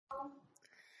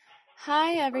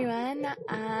Hi everyone,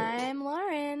 I'm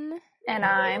Lauren. And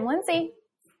I'm Lindsay.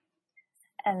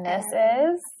 And this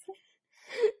is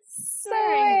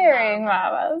Swearing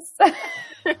Mamas.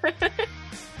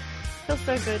 Feels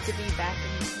so good to be back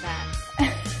in that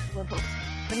little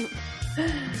thing.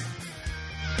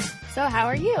 So how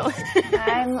are you?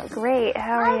 I'm great.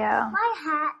 How are you?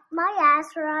 My ass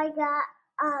where I got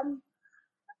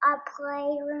a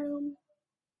playroom.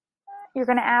 You're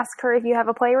going to ask her if you have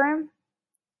a playroom?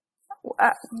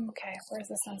 Okay, where's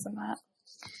the sense of that?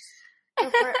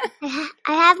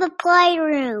 I have a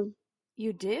playroom.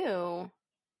 You do?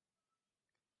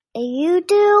 You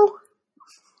do?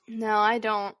 No, I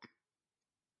don't.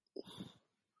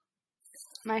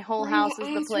 My whole house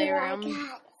is the playroom. I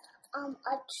got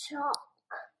a chalk.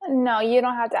 No, you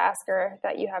don't have to ask her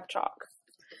that you have chalk.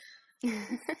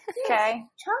 Okay?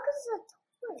 Chalk is a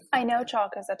toy. I know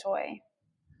chalk is a toy.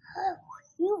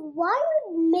 Why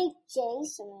would you make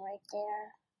Jason right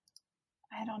there?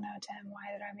 I don't know, Tim.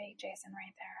 Why did I make Jason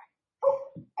right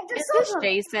there? Is this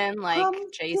Jason, like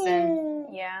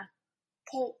Jason? Yeah.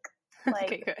 Cake. Like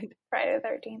Okay, good. Friday the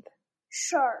 13th.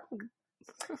 Sure.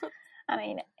 I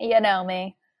mean, you know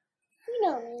me. You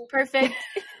know me. Perfect.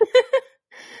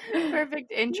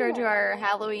 Perfect intro to our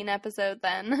Halloween episode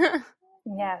then.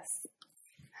 Yes.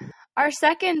 Our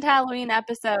second Halloween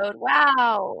episode.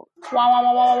 Wow. Wah, wah,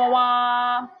 wah, wah, wah,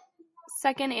 wah.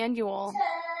 Second annual.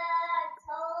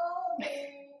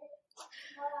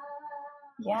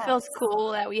 Yes. Feels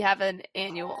cool that we have an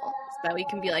annual, so that we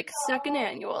can be like, second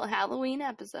annual Halloween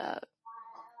episode.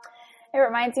 It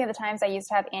reminds me of the times I used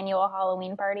to have annual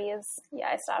Halloween parties. Yeah,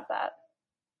 I stopped that.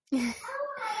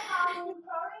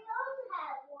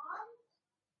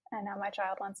 And now my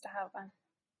child wants to have one.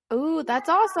 Ooh, that's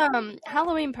awesome.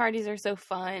 Halloween parties are so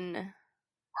fun.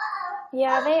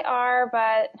 Yeah, they are,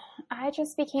 but I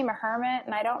just became a hermit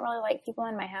and I don't really like people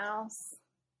in my house.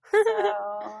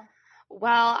 So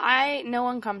Well, no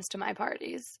one comes to my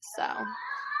parties, so.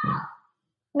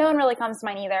 no one really comes to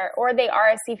mine either. Or they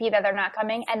RSVP that they're not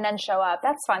coming and then show up.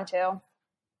 That's fun too.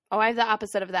 Oh, I have the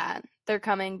opposite of that. They're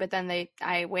coming, but then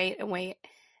I wait and wait,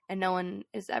 and no one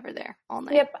is ever there all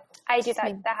night. Yep, I do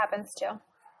that. That happens too.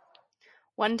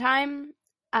 One time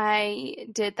I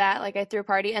did that, like I threw a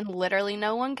party and literally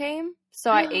no one came. So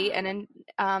I ate, and then,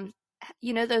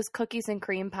 you know those cookies and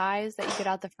cream pies that you get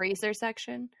out the freezer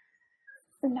section?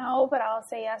 No, but I'll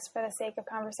say yes for the sake of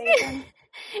conversation.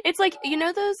 It's like, you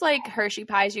know those like Hershey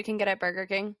pies you can get at Burger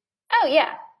King? Oh,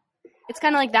 yeah. It's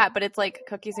kind of like that, but it's like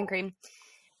cookies and cream.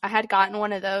 I had gotten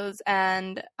one of those,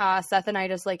 and Seth and I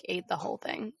just like ate the whole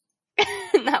thing.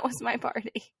 And that was my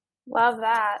party. Love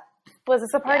that. Was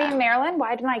this a party in Maryland?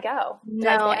 Why didn't I go?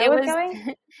 No, it was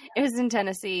going? It was in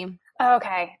Tennessee. Oh,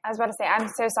 okay. I was about to say, I'm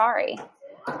so sorry.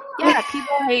 Yeah,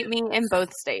 people hate me in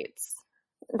both states.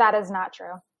 That is not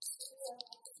true.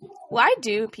 Why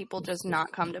do people just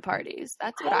not come to parties?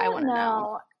 That's what I want to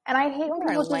know. And I hate when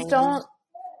people lame. just don't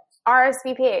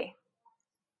RSVP.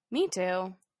 Me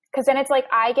too. Because then it's like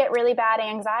I get really bad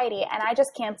anxiety and I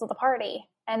just cancel the party.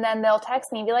 And then they'll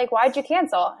text me and be like, why'd you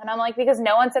cancel? And I'm like, because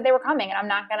no one said they were coming and I'm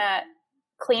not going to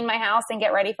clean my house and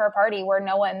get ready for a party where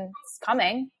no one's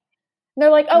coming. And they're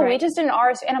like, oh, we just didn't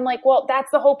RSVP. And I'm like, well, that's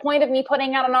the whole point of me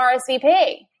putting out an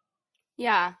RSVP.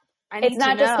 Yeah. I need It's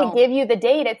not to just know. to give you the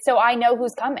date. It's so I know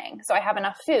who's coming. So I have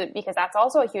enough food because that's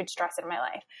also a huge stress in my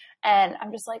life. And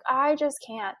I'm just like, I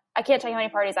can't tell you how many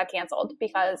parties I've canceled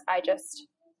because I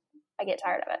get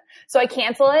tired of it. So I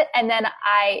cancel it and then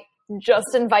I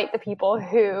just invite the people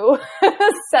who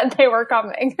said they were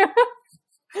coming.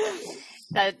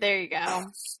 There you go.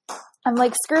 I'm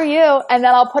like, screw you. And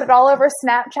then I'll put it all over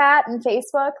Snapchat and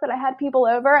Facebook that I had people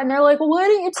over. And they're like, well, why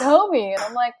didn't you tell me? And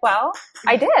I'm like, well,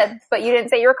 I did, but you didn't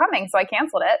say you were coming. So I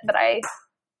canceled it. But I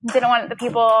didn't want the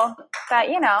people that,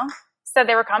 said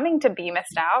they were coming to be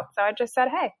missed out. So I just said,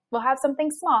 hey, we'll have something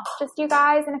small. Just you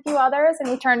guys and a few others.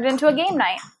 And we turned it into a game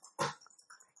night.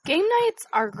 Game nights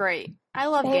are great. I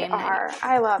love game nights.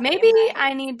 I love Maybe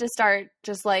I need to start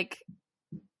just like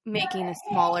making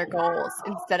smaller goals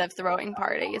instead of throwing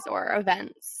parties or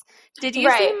events. Did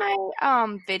you see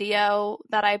my video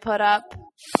that I put up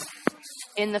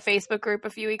in the Facebook group a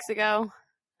few weeks ago?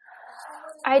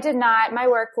 I did not. My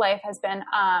work life has been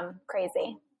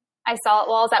crazy. I saw it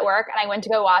while I was at work and I went to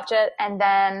go watch it, and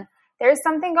then there's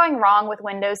something going wrong with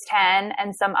Windows 10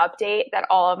 and some update that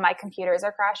all of my computers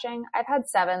are crashing. I've had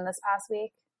 7 this past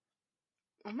week.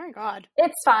 Oh my God.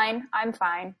 It's fine. I'm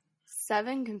fine.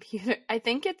 7 computer. I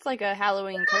think it's like a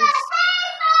Halloween curse.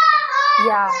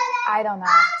 Yeah, I don't know,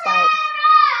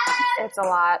 but it's a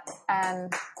lot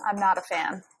and I'm not a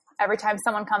fan. Every time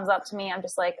someone comes up to me, I'm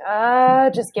just like,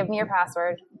 just give me your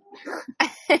password.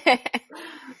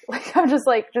 Like, I'm just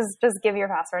like, just give your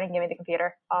password and give me the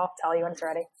computer. I'll tell you when it's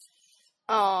ready.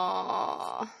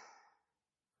 Oh.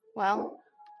 Well,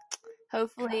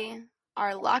 hopefully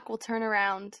our luck will turn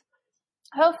around.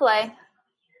 Hopefully.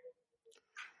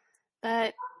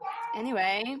 But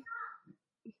anyway,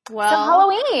 So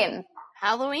well,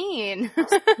 Halloween.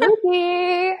 Spooky.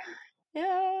 Spooky.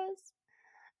 Yes.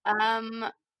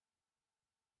 I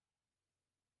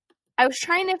was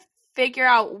trying to figure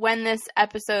out when this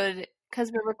episode,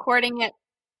 because we're recording it.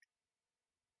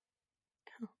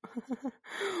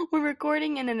 We're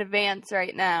recording in advance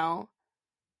right now.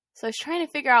 So I was trying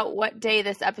to figure out what day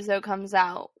this episode comes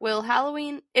out. Will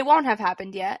Halloween? It won't have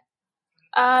happened yet.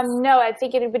 No, I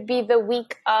think it would be the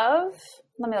week of.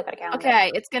 Let me look at a calendar.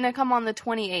 Okay, it's gonna come on the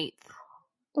 28th.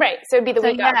 Right, so it'd be the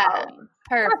week of Halloween.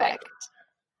 Perfect.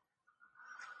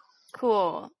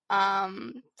 Cool.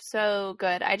 So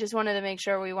good. I just wanted to make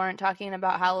sure we weren't talking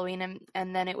about Halloween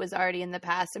and then it was already in the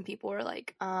past and people were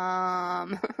like, I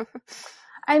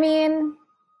mean,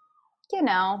 you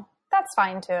know, that's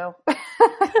fine too.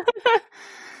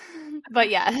 But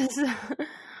yes.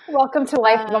 Welcome to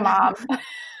life of a mom.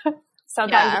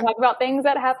 Sometimes we talk about things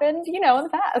that happened, in the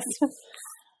past.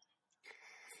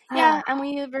 Yeah, and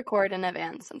we record in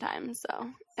advance sometimes, so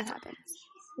it happens.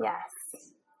 Yes,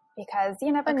 because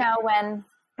you never know when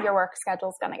your work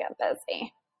schedule's going to get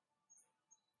busy.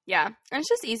 Yeah, and it's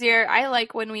just easier. I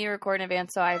like when we record in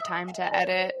advance so I have time to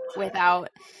edit without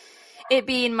it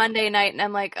being Monday night and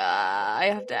I'm like,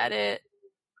 I have to edit.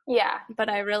 Yeah. But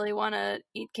I really want to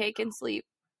eat cake and sleep.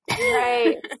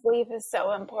 Right. Sleep is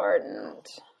so important.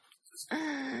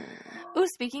 Ooh,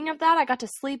 speaking of that, I got to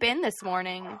sleep in this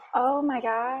morning. Oh my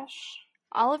gosh.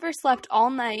 Oliver slept all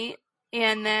night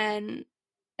and then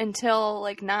until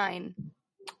like 9.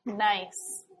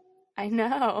 Nice. I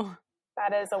know.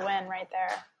 That is a win right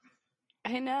there.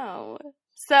 I know.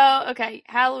 So, okay,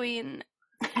 Halloween.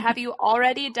 Have you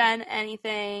already done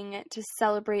anything to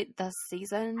celebrate the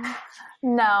season?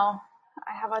 No,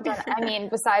 I haven't done I mean,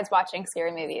 besides watching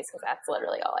scary movies, because that's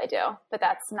literally all I do. But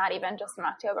that's not even just in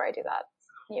October. I do that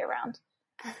year round.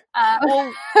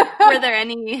 Well, were there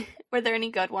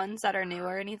any good ones that are new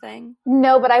or anything?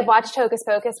 No, but I've watched Hocus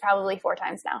Pocus probably 4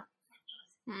 times now.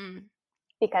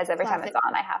 Because every time it's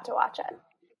on, I have to watch it.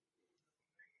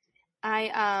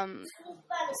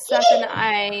 Seth and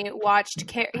I watched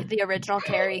the original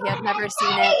Carrie. He had never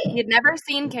seen it. He had never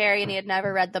seen Carrie, and he had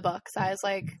never read the book. So I was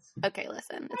like, okay,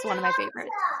 listen, it's one of my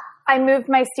favorites. I moved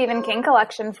my Stephen King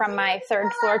collection from my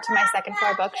 3rd floor to my 2nd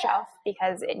floor bookshelf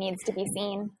because it needs to be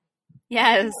seen.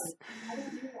 Yes.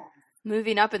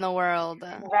 Moving up in the world.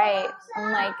 Right.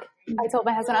 I'm like, I told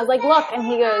my husband, I was like, look, and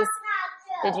he goes,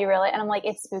 did you really? And I'm like,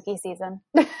 it's spooky season.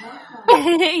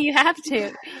 You have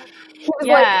to.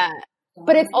 Yeah. Like,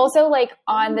 but it's also like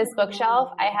on this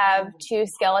bookshelf, I have 2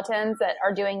 skeletons that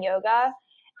are doing yoga,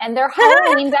 and they're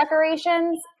Halloween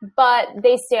decorations, but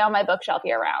they stay on my bookshelf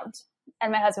year round.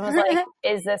 And my husband was like,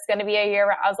 is this going to be a year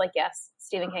round? I was like, yes,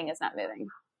 Stephen King is not moving.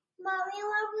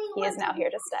 Mommy, he is now here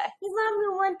to stay. We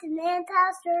went to Nan's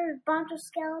house, there's a bunch of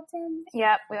skeletons.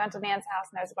 Yep, we went to Nan's house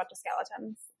and there's a bunch of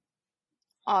skeletons.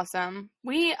 Awesome.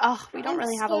 We don't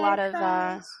really have a lot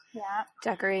of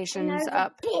decorations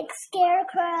up. Big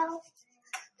scarecrow.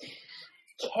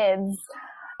 Kids.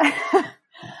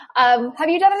 Have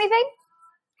you done anything?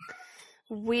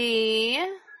 We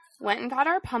went and got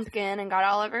our pumpkin and got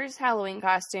Oliver's Halloween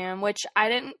costume, which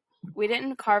we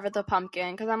didn't carve at the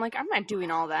pumpkin because I'm like, I'm not doing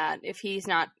all that if he's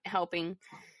not helping.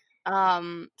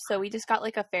 So we just got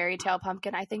like a fairy tale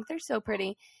pumpkin. I think they're so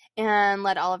pretty. And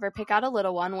let Oliver pick out a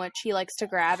little one, which he likes to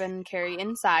grab and carry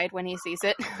inside when he sees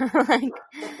it.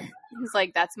 He's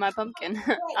like, that's my pumpkin.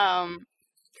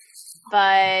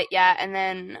 But yeah, and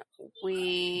then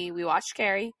we watched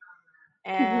Carrie,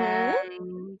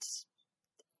 and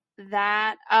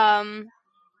that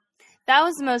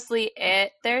was mostly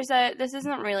it. This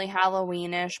isn't really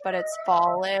Halloweenish, but it's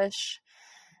fallish.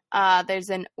 There's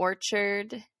an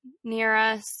orchard near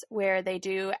us where they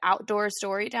do outdoor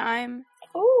story time.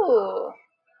 Ooh.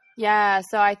 Yeah,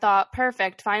 so I thought,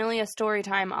 perfect. Finally a story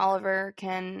time Oliver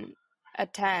can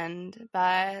attend.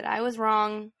 But I was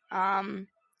wrong,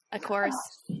 of course.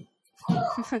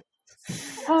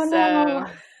 Oh, no.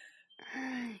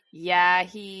 Yeah,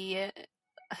 he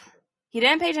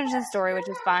didn't pay attention to the story, which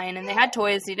is fine. And they had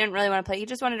toys. He didn't really want to play. He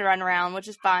just wanted to run around, which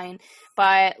is fine.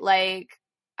 But,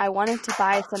 I wanted to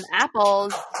buy some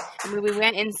apples. And when we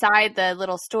went inside the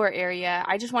little store area,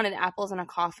 I just wanted apples and a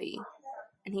coffee.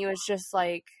 And he was just,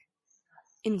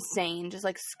 insane. Just,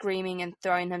 screaming and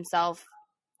throwing himself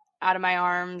out of my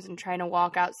arms and trying to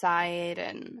walk outside.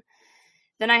 And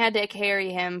then I had to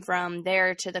carry him from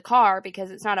there to the car because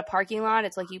it's not a parking lot.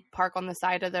 It's like you park on the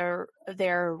side of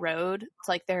their road. It's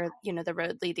like the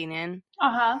road leading in.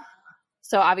 Uh-huh.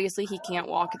 So obviously he can't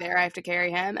walk there. I have to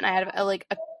carry him. And I had a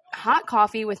hot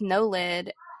coffee with no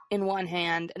lid in one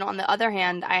hand. And on the other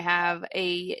hand, I have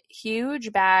a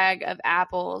huge bag of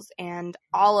apples and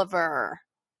Oliver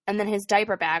and then his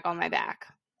diaper bag on my back.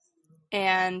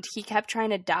 And he kept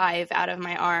trying to dive out of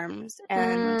my arms.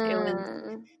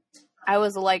 And I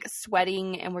was like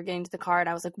sweating, and we're getting to the car, and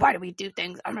I was like, why do we do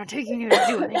things? I'm not taking you to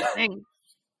do anything.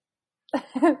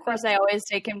 Of course, I always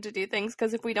take him to do things,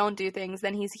 because if we don't do things,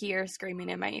 then he's here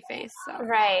screaming in my face. So.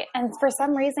 Right. And for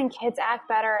some reason, kids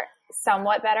act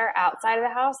somewhat better outside of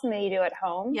the house than they do at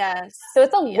home. Yes. So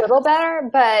it's a little better,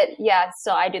 but yeah,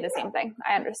 still, I do the same thing.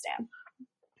 I understand.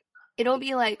 It'll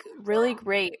be like really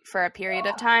great for a period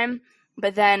of time,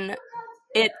 but then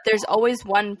there's always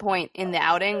one point in the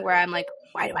outing where I'm like,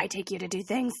 why do I take you to do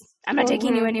things? I'm not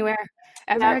taking you anywhere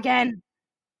ever again.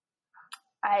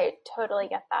 I totally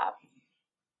get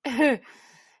that.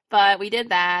 But we did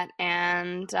that,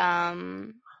 and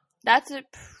that's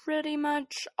pretty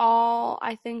much all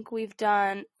I think we've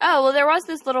done. Oh, well, there was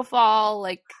this little fall,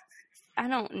 like, I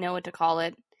don't know what to call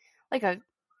it, like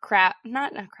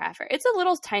not a craft fair. It's a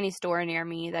little tiny store near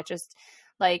me that just,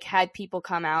 like, had people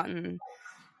come out and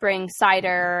bring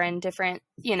cider and different,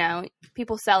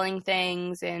 people selling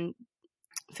things and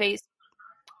face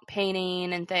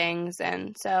painting and things.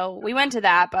 And so we went to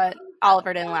that, but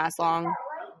Oliver didn't last long.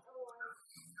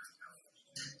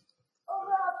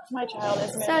 My child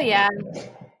is moving. So, yeah.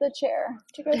 The chair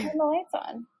to go turn the lights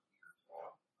on.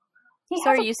 So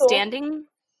are you standing?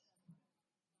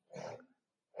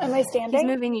 Am I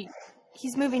standing?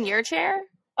 He's moving your chair?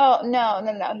 Oh, no.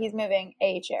 He's moving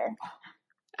a chair.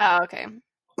 Oh, okay.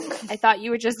 I thought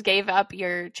you just gave up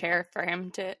your chair for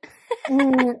him to...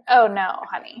 Oh, no,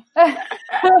 honey.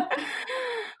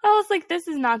 I was like, this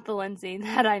is not the Lindsay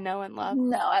that I know and love.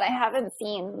 No, and I haven't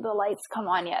seen the lights come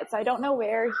on yet, so I don't know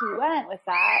where he went with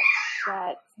that.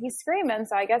 But he's screaming,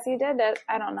 so I guess he did it.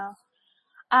 I don't know.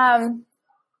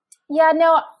 Yeah,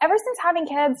 no, ever since having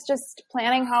kids, just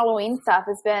planning Halloween stuff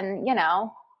has been,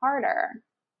 harder.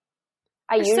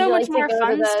 There's so much more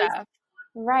fun stuff.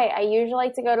 Right. I usually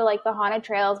like to go to like the haunted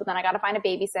trails, but then I got to find a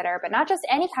babysitter, but not just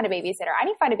any kind of babysitter. I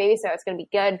need to find a babysitter that's going to be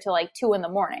good till like 2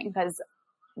 a.m. because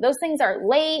those things are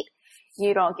late.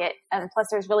 You don't get, and plus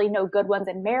there's really no good ones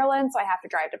in Maryland. So I have to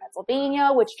drive to Pennsylvania,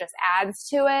 which just adds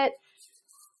to it.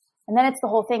 And then it's the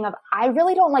whole thing of, I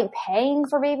really don't like paying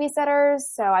for babysitters.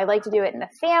 So I like to do it in the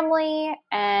family,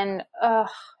 and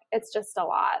it's just a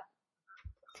lot.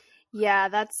 Yeah,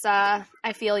 that's,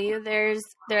 I feel you. They're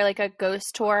like a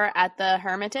ghost tour at the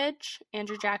Hermitage,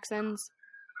 Andrew Jackson's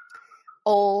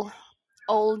old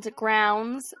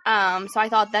grounds. So I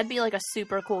thought that'd be like a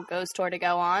super cool ghost tour to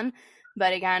go on.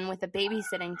 But again, with the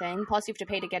babysitting thing, plus you have to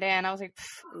pay to get in, I was like,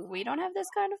 we don't have this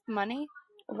kind of money.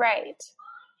 Right.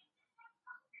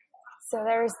 So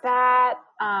there's that.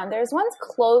 There's ones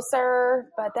closer,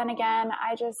 but then again,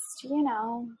 I just,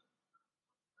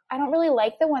 I don't really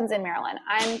like the ones in Maryland.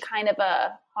 I'm kind of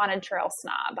a haunted trail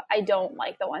snob. I don't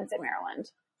like the ones in Maryland.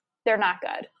 They're not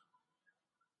good.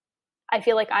 I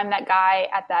feel like I'm that guy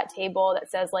at that table that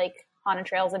says like haunted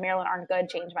trails in Maryland aren't good.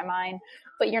 Change my mind.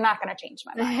 But you're not going to change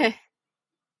my mind.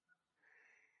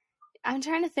 I'm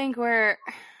trying to think where,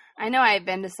 I know I've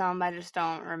been to some, but I just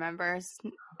don't remember.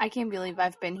 I can't believe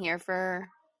I've been here for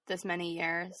this many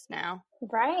years now.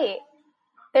 Right.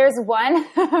 There's one,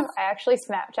 I actually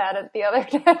Snapchatted the other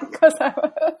day because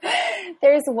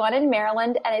there's one in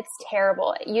Maryland and it's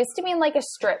terrible. It used to be in like a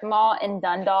strip mall in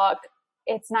Dundalk.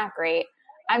 It's not great.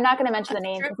 I'm not going to mention the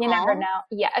name because you never know.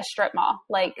 Yeah, a strip mall.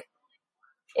 Like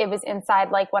it was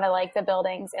inside like one of like the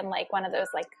buildings in like one of those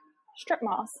like strip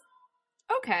malls.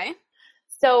 Okay.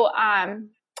 So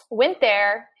went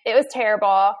there. It was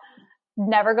terrible.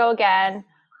 Never go again.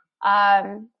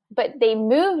 But they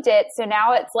moved it, so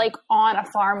now it's like on a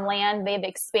farmland. They've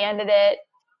expanded it.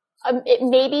 It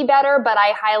may be better, but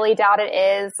I highly doubt it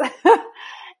is.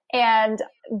 And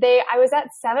I was at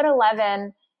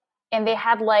 7-Eleven, and they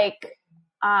had like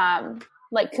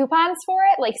coupons for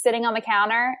it, like sitting on the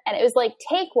counter, and it was like,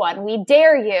 take one, we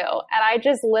dare you. And I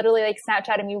just literally like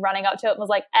Snapchatted me running up to it and was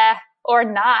like, or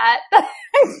not,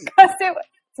 because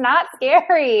it's not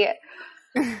scary.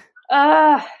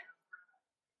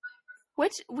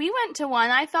 Which we went to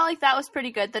one. I felt like that was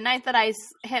pretty good. The night that I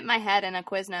hit my head in a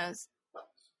Quiznos.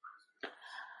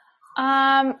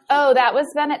 Oh, that was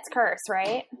Bennett's Curse,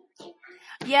 right?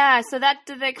 Yeah, so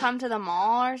did they come to the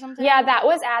mall or something? Yeah, that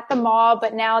was at the mall,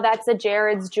 but now that's a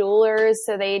Jared's Jewelers,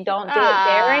 so they don't do it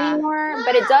there anymore.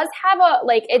 But it does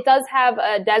have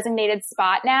a designated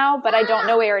spot now, but I don't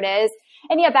know where it is.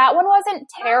 And yeah, that one wasn't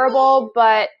terrible,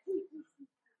 but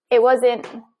it wasn't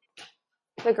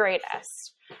the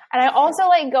greatest. And I also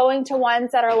like going to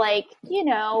ones that are like,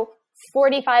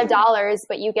 $45,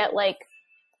 but you get like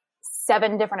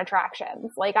 7 different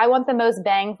attractions. Like I want the most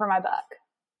bang for my buck.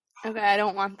 Okay, I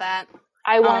don't want that.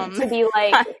 I want to be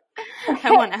like...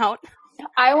 I want out.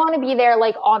 I want to be there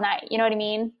like all night. You know what I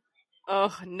mean?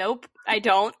 Oh, nope. I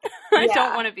don't. I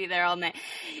don't want to be there all night.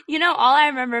 All I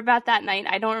remember about that night,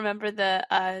 I don't remember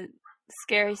the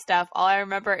scary stuff. All I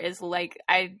remember is like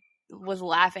I was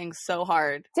laughing so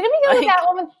hard. Didn't we go to that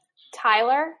one with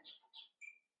Tyler?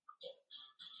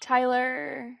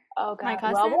 Tyler? Oh, God. My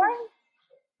cousin? Wellborn?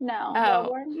 No. Oh,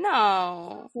 Wellborn?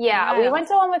 No. Yeah, we went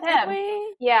to one with him.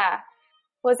 Yeah.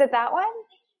 Was it that one?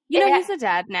 He's a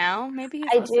dad now. Maybe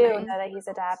he's listening. do know that he's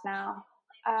a dad now.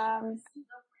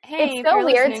 Hey, it's so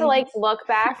weird to like look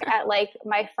back at like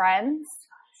my friends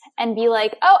and be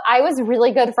like, oh, I was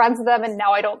really good friends with them and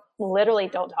now I don't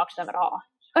talk to them at all.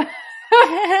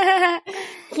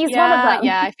 He's one of them.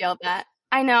 Yeah, I feel that.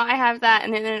 I know, I have that,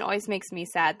 and then it always makes me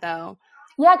sad though.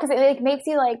 Yeah, because it makes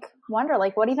you like wonder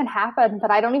like what even happened,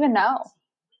 but I don't even know.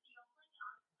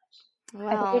 Well,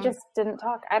 I think we just didn't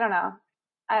talk. I don't know.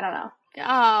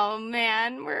 Oh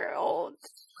man, we're old.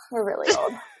 We're really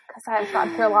old. Because I've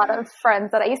gone through a lot of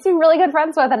friends that I used to be really good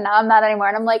friends with, and now I'm not anymore.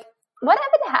 And I'm like, what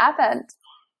happened?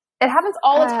 It happens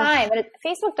all the time, and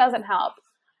Facebook doesn't help.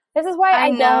 This is why I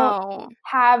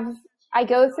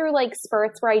go through like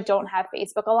spurts where I don't have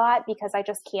Facebook a lot because I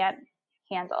just can't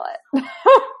handle it.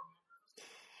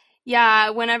 Yeah,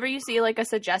 whenever you see like a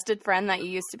suggested friend that you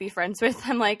used to be friends with,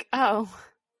 I'm like, oh.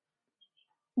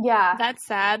 Yeah. That's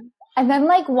sad. And then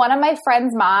like one of my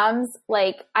friend's moms,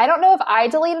 like, I don't know if I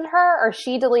deleted her or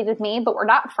she deleted me, but we're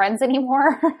not friends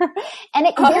anymore. And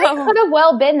it could have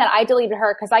well been that I deleted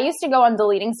her because I used to go on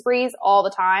deleting sprees all the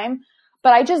time,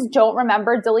 but I just don't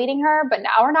remember deleting her. But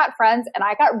now we're not friends. And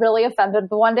I got really offended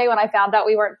the one day when I found out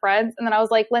we weren't friends. And then I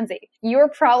was like, Lindsay, you were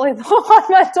probably the one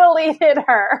that deleted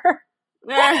her.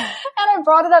 And I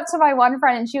brought it up to my one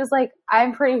friend and she was like,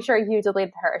 I'm pretty sure you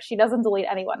deleted her. She doesn't delete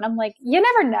anyone. And I'm like, you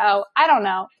never know. I don't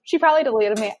know. She probably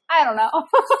deleted me. I don't know.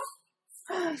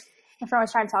 My friend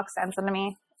was trying to talk sense into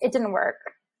me. It didn't work.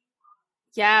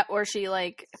 Yeah, or she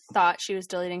like thought she was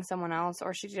deleting someone else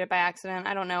or she did it by accident.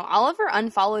 I don't know. Oliver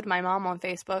unfollowed my mom on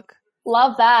Facebook.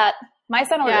 Love that. My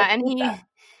son Yeah, and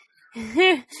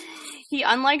he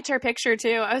unliked her picture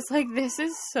too. I was like, this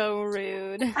is so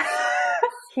rude.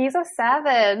 He's a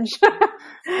savage.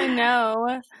 I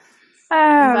know.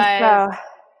 So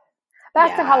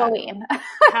back to Halloween.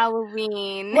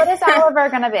 Halloween. What is Oliver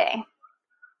going to be?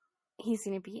 He's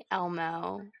going to be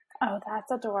Elmo. Oh,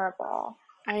 that's adorable.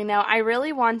 I know. I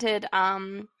really wanted,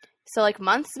 so like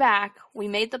months back, we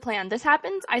made the plan. This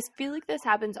happens, I feel like this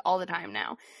happens all the time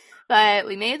now. But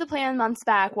we made the plan months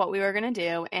back what we were going to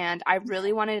do, and I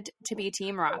really wanted to be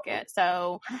Team Rocket.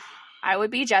 So I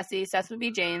would be Jessie, Seth would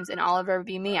be James, and Oliver would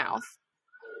be Meowth.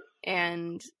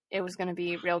 And it was going to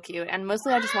be real cute. And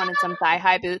mostly I just wanted some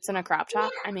thigh-high boots and a crop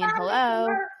top. I mean, hello.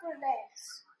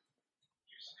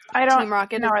 I don't Team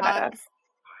Rocket know where that is.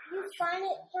 You find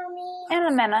it for me? In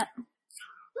a minute.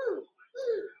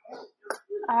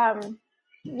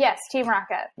 Yes, Team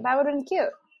Rocket. That would have been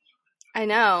cute. I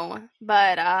know,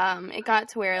 but it got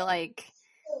to where, like,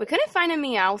 we couldn't find a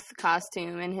Meowth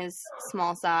costume in his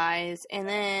small size, and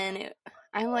then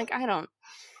I'm like, I'm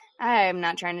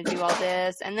not trying to do all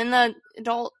this, and then the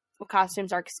adult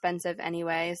costumes are expensive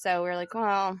anyway, so we're like,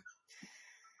 well,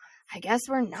 I guess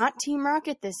we're not Team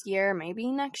Rocket this year,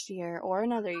 maybe next year, or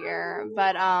another year,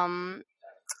 but,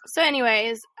 so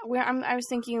anyways, I was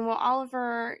thinking, well,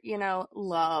 Oliver,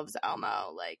 loves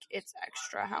Elmo, like, it's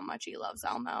extra how much he loves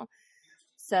Elmo.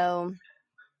 So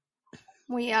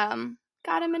we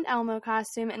got him an Elmo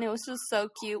costume, and it was just so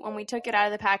cute. When we took it out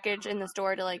of the package in the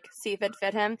store to like see if it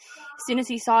fit him, as soon as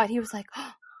he saw it, he was like,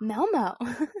 oh, Melmo.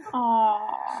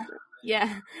 Aww.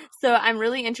 Yeah. So I'm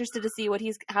really interested to see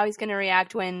how he's going to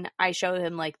react when I show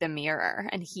him like the mirror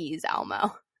and he's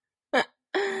Elmo. I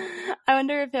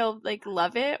wonder if he'll like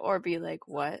love it or be like,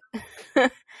 what?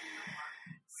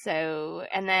 So,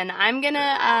 and then I'm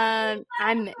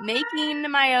making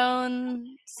my own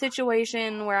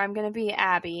situation where I'm gonna be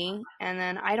Abby, and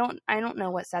then I don't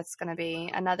know what Seth's gonna be.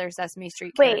 Another Sesame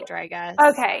Street character, I guess.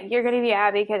 Okay, you're gonna be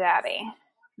Abby because Abby.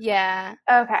 Yeah.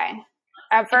 Okay.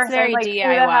 At first, it's very I was like, DIY.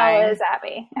 Who the hell is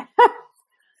Abby?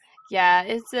 Yeah,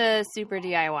 it's a super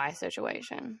DIY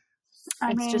situation.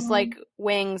 It's just like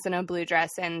wings and a blue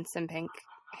dress and some pink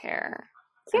hair.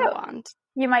 Cute. And a wand.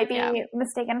 You might be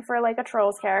mistaken for like a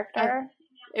Trolls character.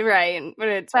 Right, but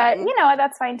it's But fine. you know what?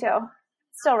 That's fine too.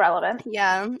 Still relevant.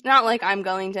 Yeah, not like I'm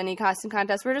going to any costume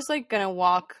contest. We're just like gonna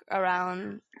walk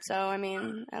around. So I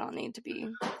mean, I don't need to be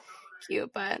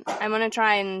cute, but I'm gonna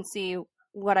try and see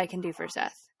what I can do for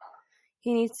Seth.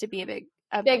 He needs to be a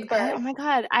Big Bird. Oh my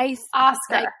god,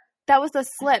 Oscar. That was a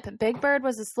slip. Big Bird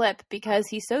was a slip because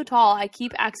he's so tall. I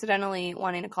keep accidentally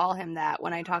wanting to call him that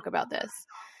when I talk about this.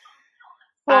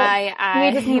 Well,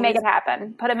 we just need to make it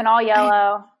happen. Put him in all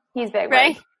yellow. He's Big Bird.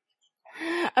 Right?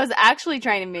 I was actually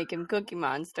trying to make him Cookie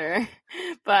Monster,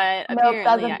 but nope,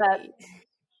 apparently doesn't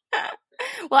fit.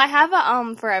 Well, I have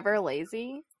a Forever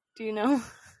Lazy. Do you know?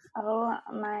 Oh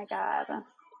my god.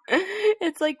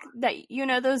 It's like that. You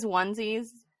know those onesies?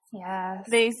 Yes.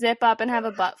 They zip up and have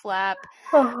a butt flap.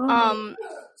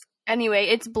 Anyway,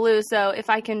 it's blue, so if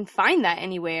I can find that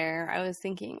anywhere, I was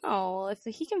thinking, oh, if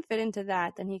he can fit into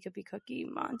that, then he could be Cookie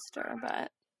Monster,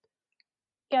 but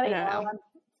Get I it, don't know.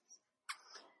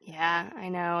 Yeah, I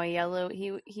know. A yellow.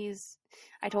 He's.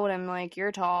 I told him like,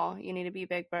 you're tall. You need to be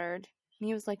Big Bird. And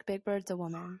he was like, Big Bird's a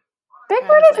woman. Big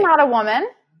Bird is not a woman.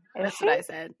 That's what I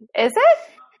said. Is it?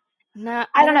 No,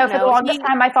 I don't know. For the longest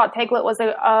time, I thought Piglet was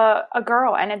a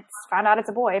girl, and it's found out it's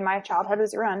a boy. My childhood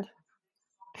was ruined.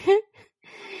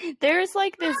 There's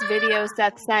like this video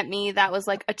Seth sent me that was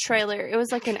like a trailer. It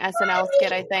was like an SNL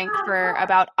skit, I think, for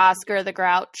about Oscar the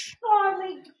Grouch.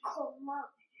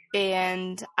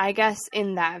 And I guess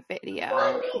in that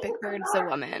video, Big Bird's a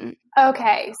woman.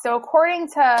 Okay, so according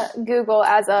to Google,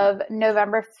 as of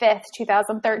November 5th,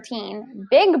 2013,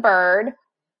 Big Bird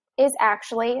is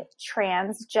actually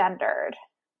transgendered.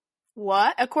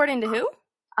 What? According to who?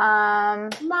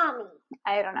 Mommy.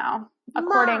 I don't know.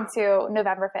 According to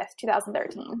November 5th,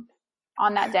 2013.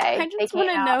 On that day, they came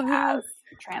out as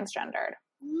transgendered.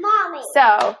 Mommy.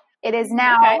 So it is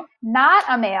now not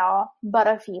a male, but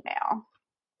a female.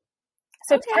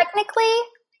 So technically,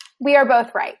 we are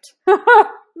both right.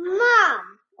 Mom.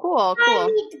 Cool. I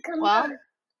need to convert.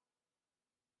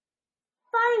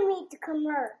 Find me to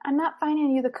convert. I'm not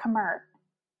finding you the convert.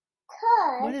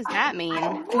 What does that mean?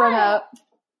 Remote.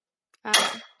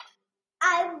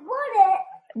 I want it.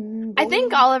 I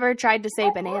think Oliver tried to say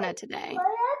banana today.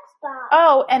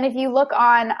 Oh, and if you look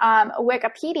on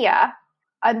Wikipedia,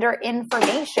 under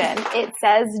information, it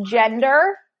says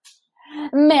gender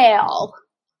male.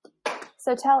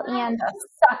 So tell Ian to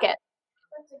suck it.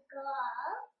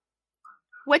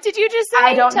 What did you just say?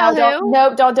 I don't know.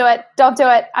 Nope, don't do it. Don't do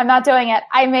it. I'm not doing it.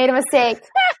 I made a mistake.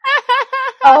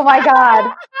 Oh my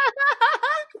god.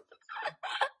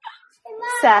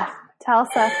 Seth. Tell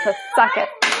Seth to suck it.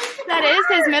 That is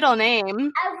his middle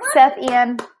name. Seth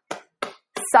Ian,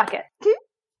 suck it.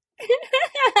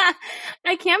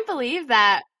 I can't believe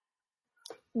that.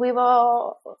 We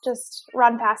will just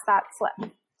run past that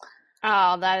slip.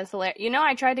 Oh, that is hilarious. You know,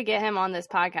 I tried to get him on this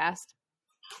podcast.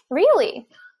 Really?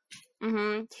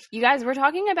 Mm-hmm. You guys, we're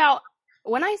talking about,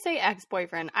 when I say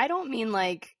ex-boyfriend, I don't mean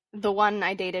like the one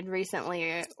I dated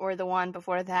recently or the one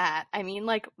before that. I mean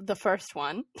like the first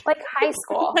one. Like high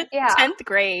school. Like yeah. 10th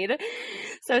grade.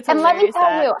 So it's and let me tell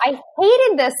that you, I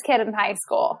hated this kid in high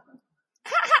school.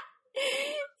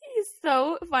 He's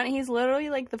so funny. He's literally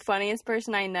like the funniest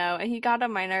person I know. And he got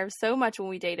on my nerves so much when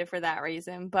we dated for that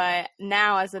reason. But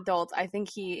now as adults, I think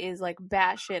he is like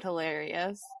batshit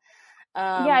hilarious.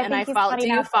 I think he's funny.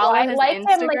 Do you follow his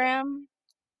Instagram? Him,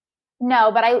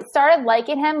 no, but I started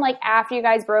liking him like after you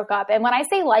guys broke up. And when I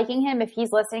say liking him, if he's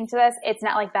listening to this, it's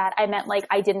not like that. I meant like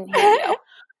I didn't hate you.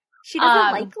 She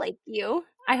doesn't like you.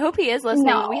 I hope he is listening.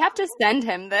 No. We have to send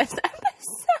him this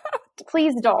episode.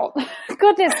 Please don't.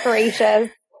 Goodness gracious.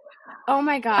 Oh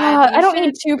my god. I don't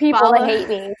need two people to hate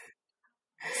me.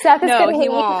 Seth is going to hate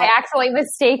me because I actually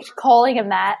mistaked calling him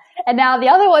that. And now the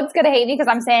other one's going to hate me because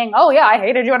I'm saying, oh yeah, I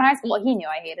hated you in high school. Well, he knew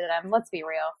I hated him. Let's be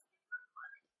real.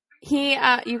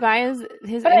 You guys,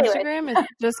 his Instagram is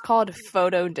just called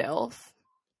PhotoDilf.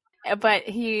 But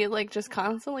he like just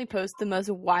constantly posts the most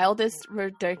wildest,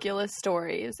 ridiculous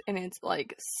stories, and it's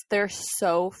like they're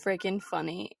so freaking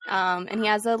funny. And he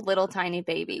has a little tiny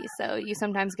baby, so you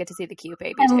sometimes get to see the cute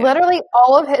baby. And too. Literally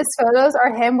all of his photos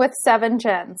are him with 7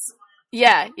 chins.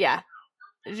 Yeah.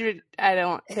 I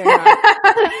don't. They're not.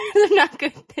 They're not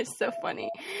good. They're so funny.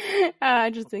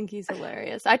 I just think he's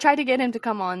hilarious. I tried to get him to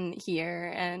come on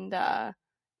here and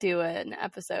do an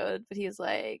episode, but he's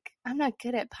like, "I'm not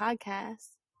good at podcasts."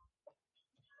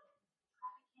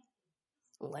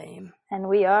 Lame. And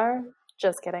we are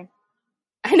just kidding.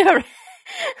 I know.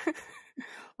 Right?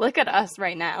 Look at us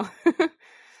right now.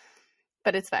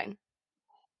 But it's fine.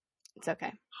 It's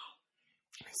okay.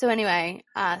 So anyway,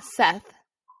 Seth,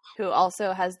 who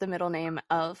also has the middle name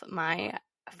of my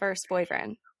first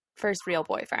real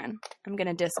boyfriend. I'm going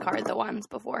to discard the ones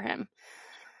before him.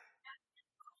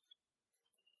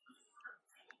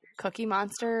 Cookie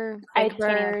Monster, I Big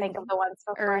can't even Bird, think of the ones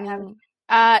before him.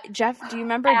 Jeff, do you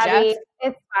remember Abby, Jeff?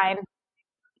 it's fine.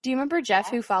 Do you remember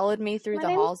Jeff who followed me through My the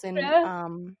name's halls Jeff.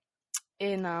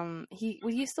 he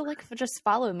used to like just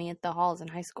follow me at the halls in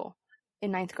high school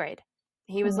in 9th grade.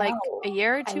 He was like a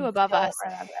year or two above us.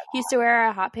 He used to wear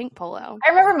a hot pink polo. I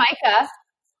remember Micah.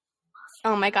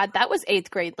 Oh my God, that was 8th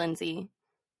grade, Lindsay.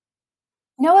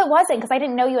 No, it wasn't, because I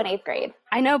didn't know you in 8th grade.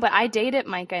 I know, but I dated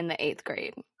Micah in the 8th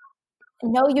grade.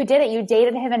 No, you didn't. You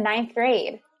dated him in 9th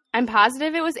grade. I'm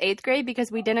positive it was 8th grade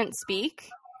because we didn't speak,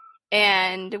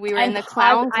 and we were in the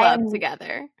clown club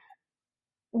together.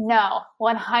 No,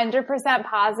 100%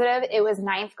 positive it was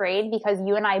 9th grade because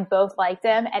you and I both liked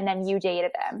him, and then you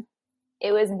dated him.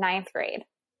 It was 9th grade.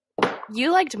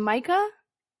 You liked Micah?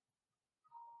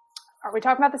 Are we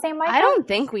talking about the same Micah? I don't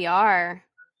think we are.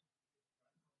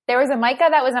 There was a Micah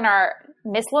that was in our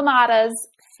Miss Lamada's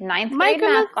 9th grade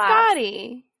math class.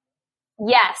 Micah.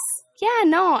 Yes. Yeah,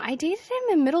 no, I dated him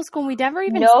in middle school and we never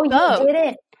even spoke. No, you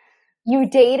didn't. You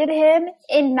dated him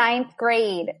in 9th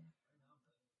grade.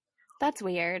 That's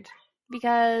weird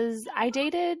because I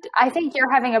think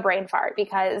you're having a brain fart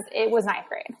because it was 9th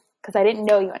grade because I didn't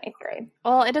know you in 8th grade.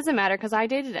 Well, it doesn't matter because I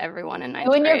dated everyone in 9th grade.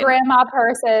 You and your grandma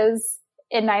purses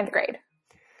in 9th grade.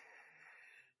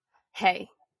 Hey,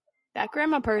 that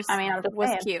grandma purse was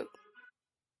saying. Cute.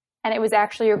 And it was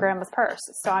actually your grandma's purse,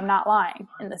 so I'm not lying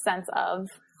in the sense of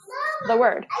the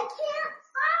word. I can't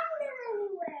find it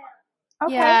anywhere.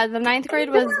 Okay. Yeah, the 9th grade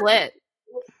was lit.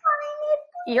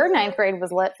 Your 9th grade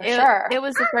was lit for sure. It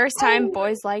was the first time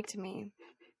boys liked me.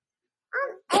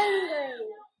 I'm angry.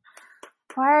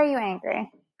 Why are you angry?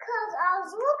 Because I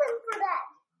was looking for that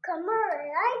commercial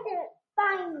and I didn't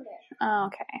find it.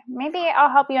 Okay. Maybe I'll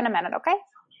help you in a minute, okay?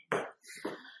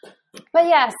 But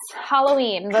yes,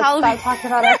 Halloween. Let's stop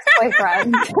talking about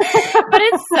ex-boyfriend. But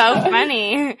it's so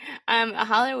funny.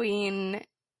 Halloween.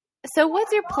 So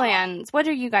what's your plans? What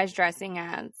are you guys dressing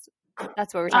as?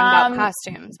 That's what we're talking about,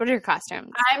 costumes. What are your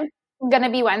costumes? I'm going to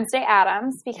be Wednesday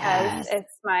Addams because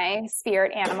it's my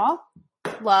spirit animal.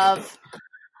 Love.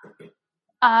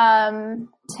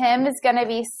 Tim is going to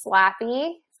be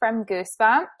Slappy from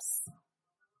Goosebumps.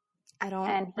 I don't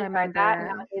and he remember. heard that, and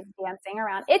now he's dancing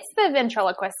around. It's the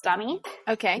ventriloquist dummy.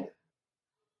 Okay.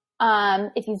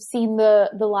 If you've seen the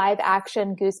live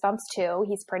action Goosebumps 2,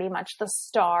 he's pretty much the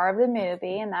star of the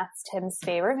movie, and that's Tim's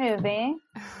favorite movie.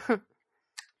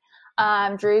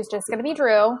 Drew's just going to be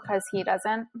Drew because he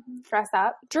doesn't dress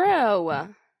up. Drew.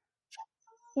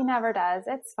 He never does.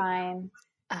 It's fine.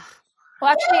 Ugh.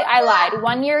 Well, actually, I lied.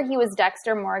 One year he was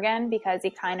Dexter Morgan because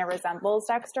he kind of resembles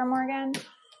Dexter Morgan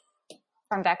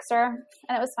from Dexter,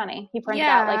 and it was funny. He printed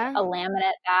out like a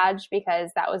laminate badge because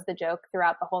that was the joke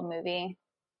throughout the whole movie.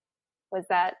 Was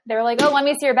that they were like, "Oh, let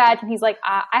me see your badge," and he's like,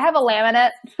 "I have a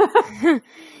laminate."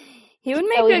 He would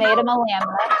make. So we made him a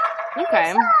laminate.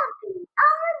 Okay.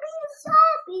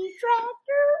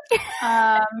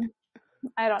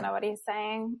 I don't know what he's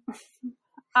saying.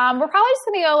 We're probably just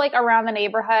gonna go like around the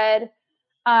neighborhood.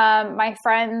 My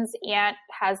friend's aunt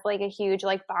has like a huge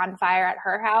like bonfire at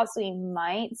her house, so we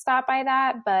might stop by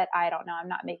that, but I don't know. I'm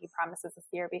not making promises this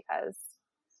year because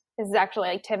this is actually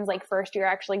like Tim's like first year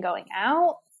actually going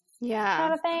out. Yeah.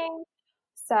 Kind of thing.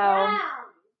 So I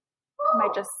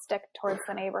might just stick towards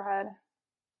the neighborhood.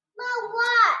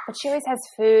 But she always has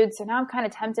food, so now I'm kind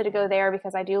of tempted to go there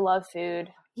because I do love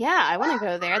food. Yeah, I want to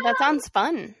go there. That sounds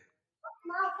fun.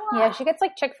 Yeah, she gets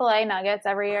like Chick-fil-A nuggets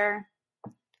every year.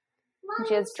 And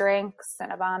she has drinks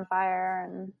and a bonfire.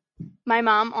 And my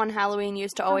mom on Halloween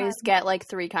used to always get like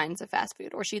 3 kinds of fast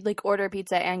food, or she'd like order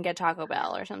pizza and get Taco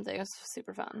Bell or something. It was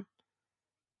super fun.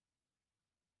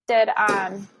 Did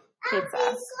pizza.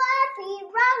 Slappy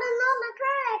riding on the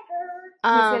tractor.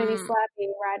 He's gonna be Slappy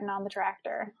riding on the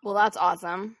tractor. Well, that's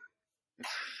awesome.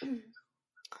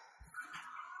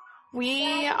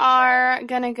 We are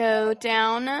gonna go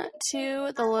down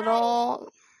to the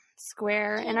little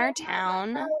square in our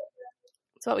town.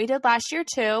 That's what we did last year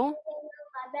too.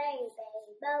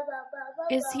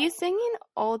 Is he singing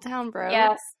Old Town Road?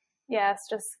 Yes.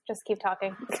 Just keep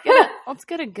talking. Let's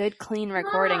get a good, clean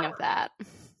recording of that.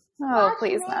 Oh,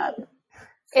 please not.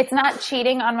 It's not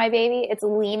cheating on my baby. It's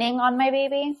leaning on my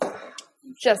baby.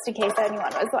 Just in case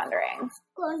anyone was wondering.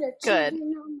 Good.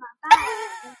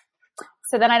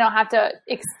 So then I don't have to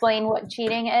explain what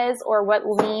cheating is or what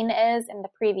lean is in the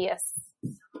previous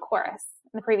chorus,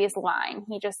 in the previous line.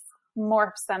 He just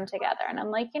morphs them together. And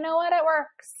I'm like, you know what? It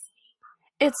works.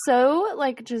 It's so,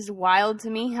 like, just wild to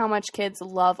me how much kids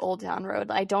love Old Town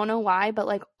Road. I don't know why, but,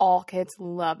 like, all kids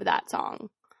love that song.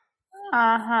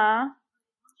 Uh-huh.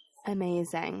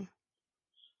 Amazing.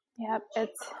 Yep,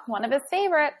 it's one of his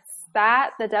favorites.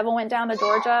 That, The Devil Went Down to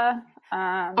Georgia.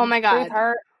 Oh, my God.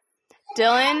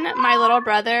 Dylan, my little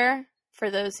brother,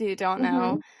 for those who don't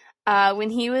know,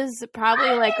 when he was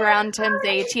probably, like, around Tim's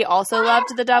age, he also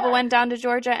loved The Devil Went Down to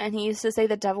Georgia, and he used to say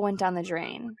The Devil Went Down the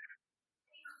Drain.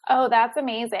 Oh, that's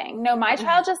amazing. No, my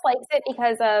child just likes it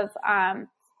because of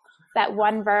that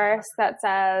one verse that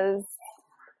says,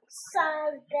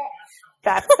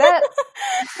 that's it.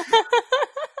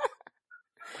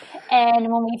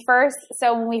 And when we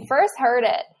first heard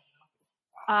it,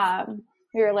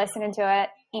 we were listening to it,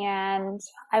 and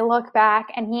I look back,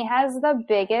 and he has the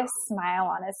biggest smile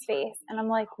on his face. And I'm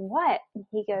like, what? And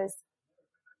he goes,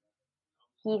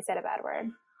 he said a bad word.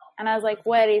 And I was like,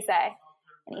 what did he say?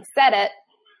 And he said it.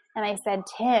 And I said,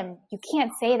 Tim, you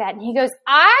can't say that. And he goes,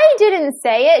 I didn't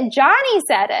say it. Johnny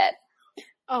said it.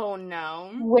 Oh, no.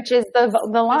 Which is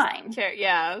the line.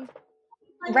 Yeah.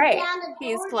 Right.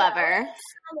 He's clever.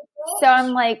 So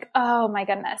I'm like, oh, my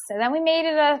goodness. So then we made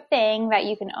it a thing that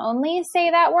you can only say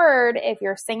that word if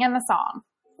you're singing the song.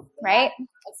 Right?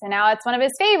 So now it's one of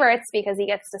his favorites because he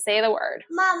gets to say the word.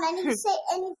 Mom, and you say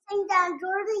anything down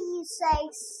Georgia, you say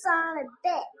son of a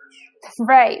bitch.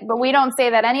 Right, but we don't say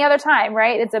that any other time,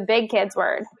 right? It's a big kid's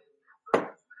word.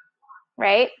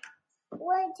 Right?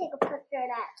 We're going to take a picture of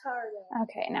that Target.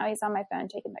 Okay, now he's on my phone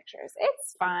taking pictures.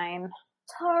 It's fine.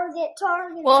 Target.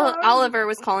 Well, Oliver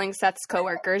was calling Seth's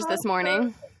coworkers this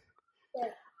morning.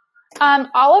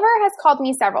 Oliver has called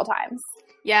me several times.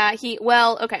 Yeah,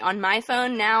 on my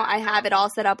phone now, I have it all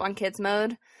set up on kids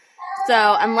mode.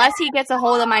 So unless he gets a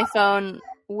hold of my phone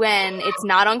when it's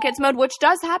not on kids mode, which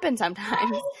does happen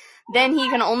sometimes, then he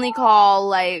can only call,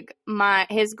 like,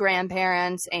 his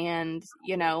grandparents and,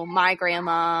 my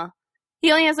grandma.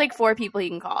 He only has, like, 4 people he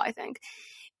can call, I think.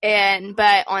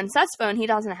 But on Seth's phone, he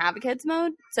doesn't have a kids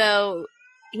mode, so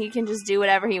he can just do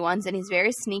whatever he wants, and he's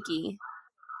very sneaky.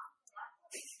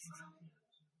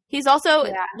 He's also,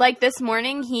 like, this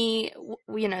morning,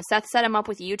 Seth set him up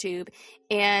with YouTube,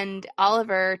 and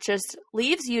Oliver just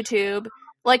leaves YouTube.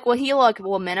 Like,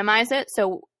 we'll minimize it,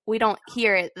 so we don't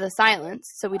hear the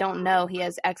silence, so we don't know he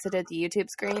has exited the YouTube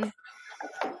screen.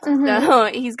 Mm-hmm. So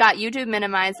he's got YouTube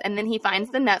minimized, and then he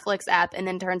finds the Netflix app and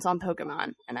then turns on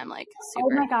Pokemon. And I'm like,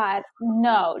 super. Oh my God.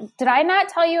 No. Did I not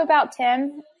tell you about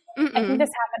Tim? I think this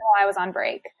happened while I was on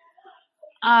break.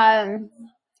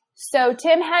 So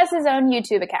Tim has his own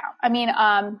YouTube account.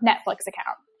 Netflix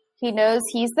account. He knows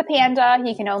he's the panda.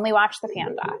 He can only watch the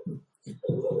panda.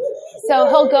 So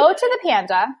he'll go to the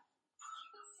panda,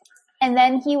 and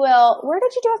then he will, where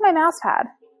did you do with my mouse pad?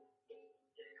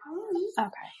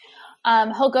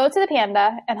 Okay. He'll go to the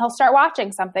panda, and he'll start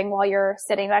watching something while you're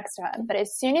sitting next to him. But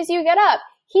as soon as you get up,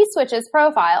 he switches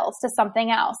profiles to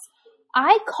something else.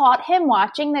 I caught him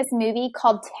watching this movie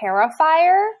called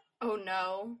Terrifier. Oh,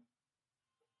 no.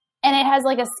 And it has,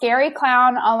 like, a scary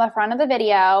clown on the front of the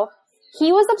video.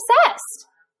 He was obsessed.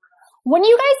 When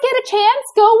you guys get a chance,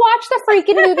 go watch the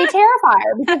freaking movie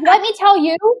Terrifier. Because let me tell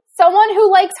you, someone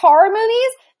who likes horror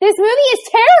movies, this movie is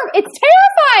it's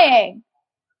terrifying.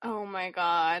 Oh, my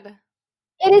God.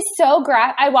 It is so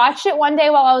I watched it one day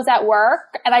while I was at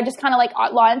work, and I just kind of, like,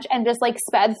 at lunch and just, like,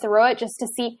 sped through it just to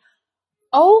see.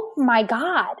 Oh, my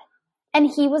God. And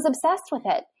he was obsessed with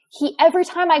it. Every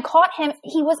time I caught him,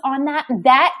 he was on that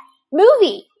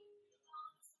movie.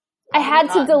 I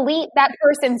had to delete that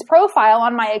person's profile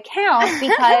on my account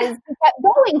because he kept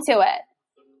going to it.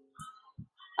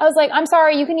 I was like, I'm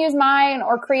sorry, you can use mine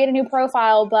or create a new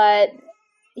profile, but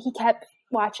he kept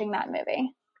watching that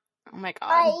movie. Oh my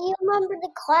God. You remember the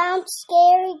clown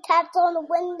scary tapped on the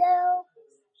window?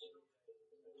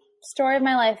 Story of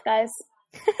my life, guys.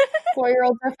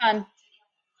 4-year-olds are fun.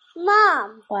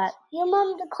 Mom. What? You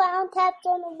remember the clown tapped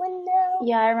on the window?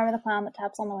 Yeah, I remember the clown that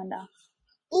taps on the window.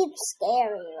 It's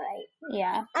scary, right?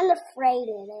 Yeah. I'm afraid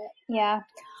of it. Yeah.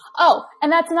 Oh,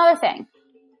 and that's another thing.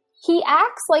 He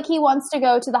acts like he wants to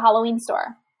go to the Halloween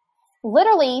store.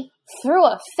 Literally threw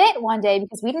a fit one day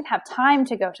because we didn't have time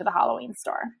to go to the Halloween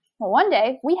store. Well, one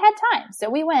day we had time, so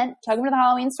we went, took him to the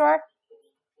Halloween store.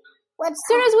 As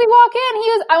soon as we walk in,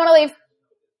 he goes, I want to leave.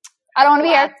 I don't want to be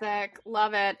here. Classic.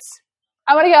 Love it.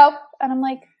 I want to go. And I'm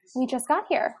like, we just got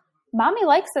here. Mommy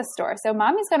likes this store, so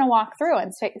Mommy's going to walk through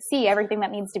and see everything that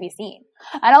needs to be seen.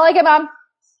 I don't like it, Mom.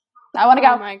 I want to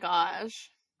go. Oh, my gosh.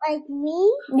 Like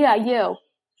me? Yeah, you.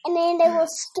 And then it was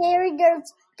scary.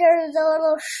 There's a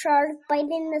little shark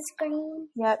biting the screen.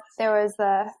 Yep, there was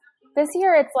this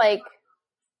year it's like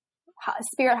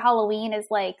Spirit Halloween is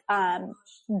like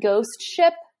ghost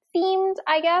ship themed,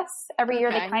 I guess. Every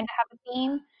year they kind of have a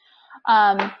theme.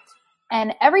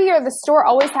 And every year the store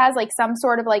always has like some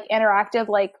sort of like interactive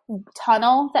like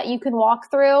tunnel that you can walk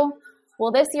through.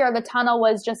 Well, this year the tunnel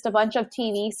was just a bunch of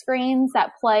TV screens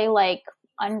that play like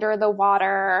under the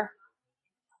water,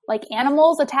 like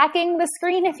animals attacking the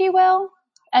screen, if you will.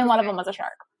 And one of them was a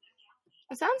shark.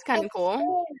 It sounds kind of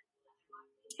cool.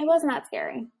 It wasn't that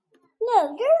scary.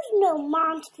 No, there's no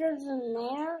monsters in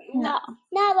there. No.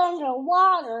 Not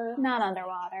underwater. Not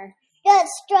underwater.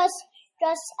 That's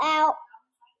just out,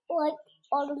 like,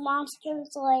 all the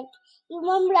monsters, like, you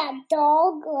remember that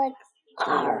dog, like,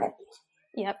 argh.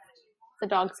 Yep. The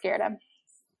dog scared him.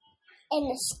 And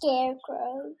the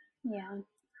scarecrow. Yeah.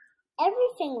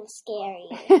 Everything was scary.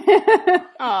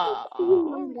 Oh.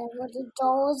 Were the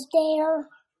dolls there?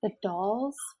 The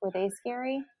dolls? Were they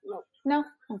scary? No. No?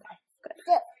 Okay,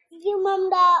 good. You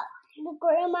remember that the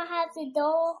grandma has a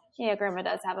doll? Yeah, Grandma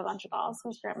does have a bunch of dolls,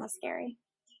 because Grandma's scary.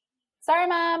 Sorry,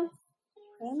 Mom.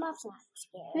 Grandma's not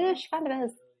scary. Yeah, she kind of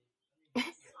is.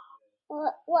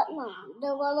 What, Mom?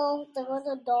 The little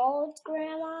dolls,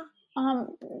 Grandma?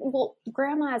 Well,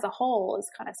 Grandma as a whole is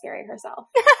kind of scary herself.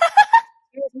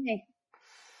 Here's me.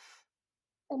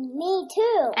 And me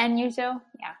too. And you too?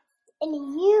 Yeah. And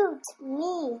you to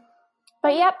me.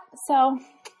 But yep, so.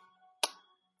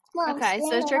 Mom, Okay,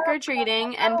 so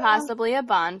trick-or-treating and possibly a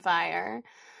bonfire.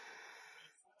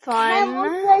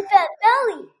 Fun. Like that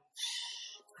belly.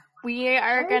 We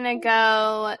are going to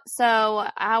go, so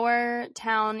our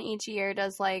town each year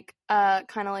does like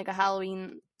kind of like a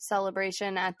Halloween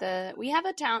celebration we have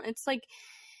a town, it's like,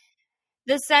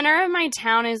 the center of my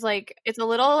town is like, it's a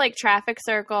little like traffic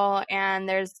circle, and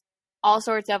there's all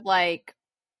sorts of like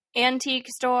antique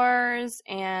stores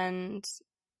and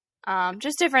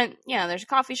just different, there's a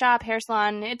coffee shop, hair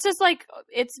salon. It's just like,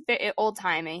 it's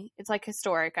old-timey. It's like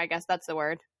historic, I guess that's the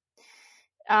word.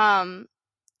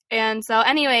 And so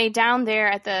anyway, down there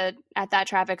at that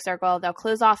traffic circle, they'll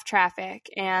close off traffic,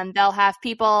 and they'll have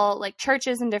people, like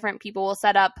churches and different people will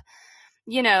set up,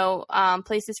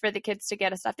 places for the kids to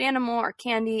get a stuffed animal or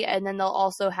candy. And then they'll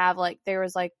also have there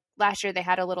was last year they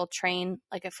had a little train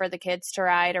for the kids to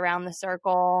ride around the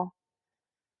circle,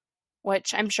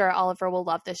 which I'm sure Oliver will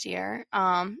love this year.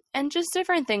 And just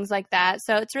different things like that.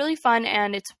 So it's really fun,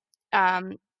 and it's a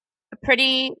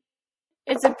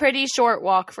pretty short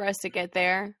walk for us to get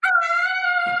there.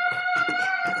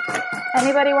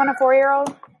 Anybody want a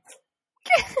 4-year-old?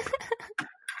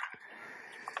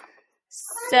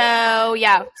 So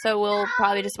we'll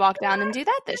probably just walk down and do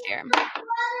that this year.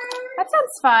 That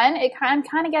sounds fun. I'm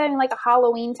kind of getting like a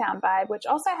Halloween Town vibe, which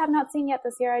also I have not seen yet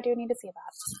this year. I do need to see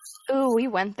that. Ooh, we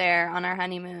went there on our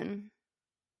honeymoon.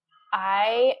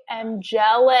 I am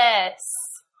jealous.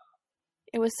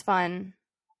 It was fun.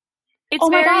 It's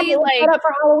my God, very it was set up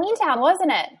for Halloween Town,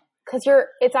 wasn't it? Because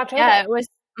it's October. Yeah, it was.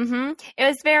 It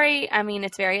was very. I mean,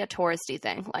 it's very a touristy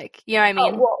thing. You know what I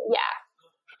mean? Oh, well, yeah.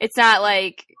 It's not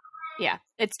like. Yeah,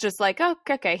 it's just like, oh,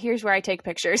 okay, here's where I take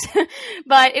pictures.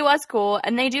 But it was cool.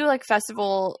 And they do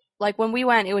festival, when we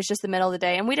went, it was just the middle of the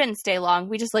day, and we didn't stay long.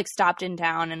 We just stopped in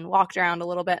town and walked around a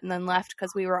little bit and then left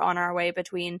because we were on our way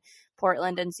between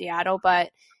Portland and Seattle.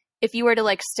 But if you were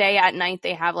to stay at night,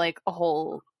 they have a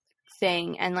whole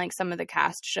thing, and some of the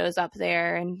cast shows up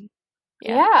there. And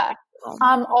yeah.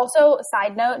 Also,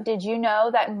 side note, did you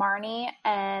know that Marnie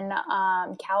and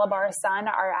Calabar's son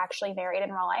are actually married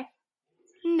in real life?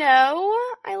 No,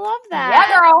 I love that.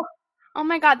 Yeah, girl. Oh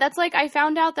my God, that's I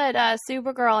found out that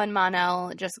Supergirl and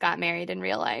Mon-El just got married in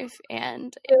real life,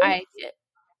 and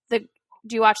do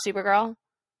you watch Supergirl?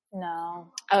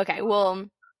 No. Okay, well,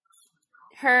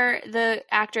 the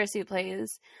actress who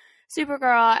plays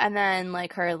Supergirl, and then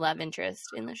her love interest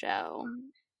in the show,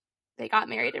 they got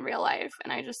married in real life,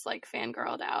 and I just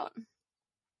fangirled out.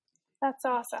 That's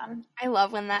awesome. I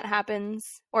love when that happens.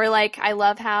 Or I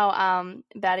love how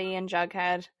Betty and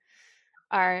Jughead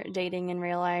are dating in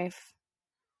real life.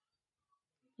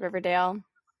 Riverdale.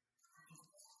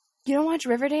 You don't watch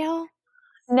Riverdale?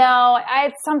 No,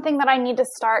 it's something that I need to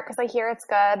start because I hear it's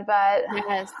good, but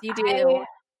yes, you do.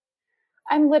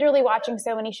 I'm literally watching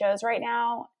so many shows right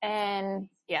now, and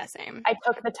yeah, same. I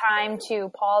took the time to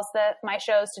pause my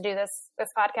shows to do this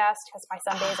podcast because my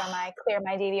Sundays are my clear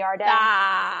my DVR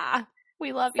day.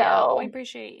 We love you. We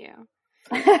appreciate you.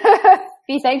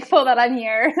 Be thankful that I'm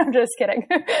here. I'm just kidding.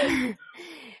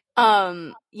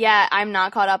 Yeah, I'm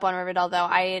not caught up on Riverdale though.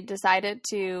 I decided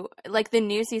to the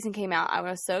new season came out. I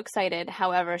was so excited.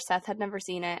 However, Seth had never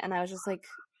seen it, and I was just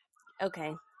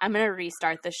okay, I'm gonna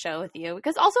restart the show with you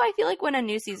because also I feel when a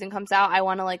new season comes out, I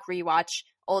want to rewatch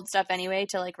old stuff anyway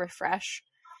to refresh.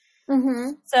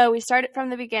 Mm-hmm. So we started from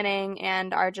the beginning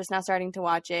and are just now starting to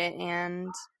watch it. And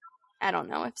I don't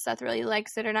know if Seth really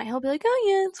likes it or not. He'll be like, "Oh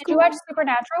yeah, it's Did cool." you watch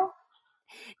Supernatural?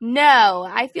 No,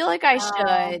 I feel like I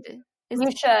should.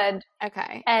 You should.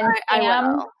 Okay. And I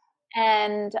Sam will.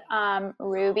 and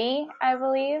Ruby, I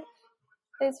believe,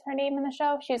 is her name in the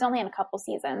show. She's only in a couple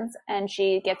seasons, and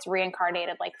she gets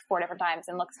reincarnated like 4 different times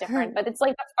and looks different. But it's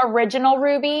like the original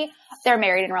Ruby. They're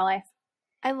married in real life.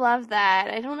 I love that.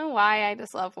 I don't know why. I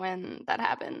just love when that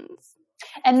happens.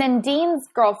 And then Dean's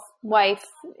wife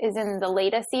is in the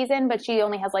latest season, but she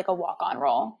only has like a walk-on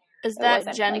role. Is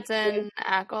that Jensen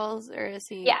Ackles, or is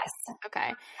he? Yes.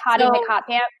 Okay. Hottie McHot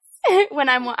Pants. When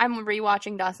I'm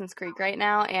rewatching Dawson's Creek right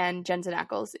now, and Jensen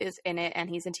Ackles is in it, and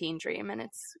he's a teen dream, and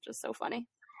it's just so funny.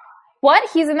 What?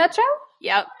 He's in that show?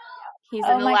 Yep. He's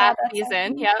in the last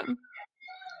season. So yep.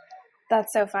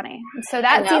 That's so funny. So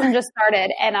that season just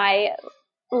started, and I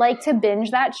like to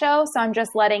binge that show, so I'm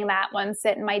just letting that one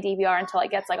sit in my DVR until it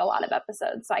gets like a lot of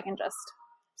episodes, so I can just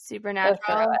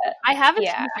Supernatural. I have a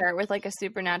t-shirt with like a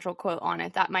Supernatural quote on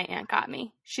it that my aunt got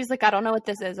me. She's like, "I don't know what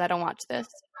this is. I don't watch this."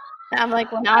 And I'm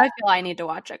like, "Well, now I feel I need to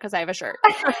watch it because I have a shirt."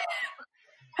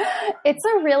 It's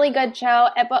a really good show,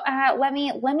 but let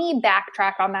me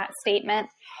backtrack on that statement.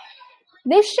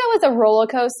 This show is a roller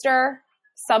coaster.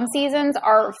 Some seasons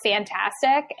are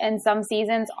fantastic, and some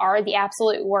seasons are the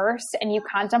absolute worst, and you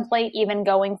contemplate even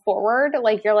going forward.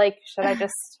 Like, you're like, should I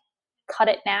just cut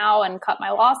it now and cut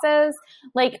my losses?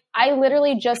 Like, I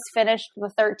literally just finished the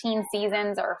 13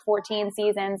 seasons or 14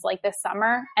 seasons like this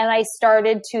summer, and I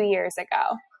started 2 years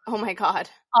ago. Oh my God.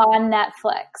 On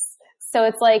Netflix. So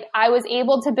it's like I was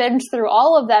able to binge through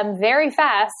all of them very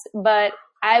fast, but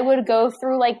I would go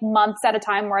through like months at a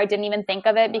time where I didn't even think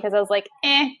of it because I was like,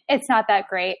 it's not that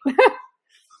great.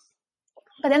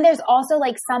 But then there's also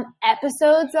like some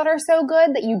episodes that are so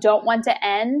good that you don't want to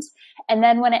end. And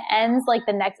then when it ends, like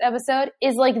the next episode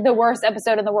is like the worst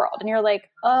episode in the world. And you're like,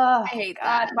 oh, I hate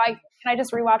God, that. can I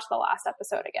just rewatch the last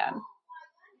episode again?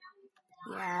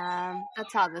 Yeah,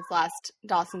 that's how this last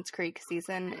Dawson's Creek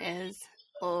season is.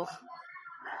 Ugh.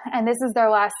 And this is their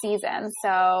last season,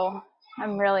 so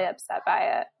I'm really upset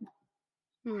by it.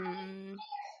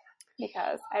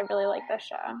 Because I really like this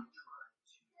show.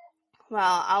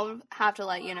 Well, I'll have to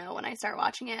let you know when I start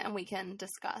watching it and we can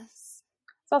discuss.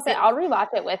 So I'll say I'll rewatch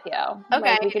it with you.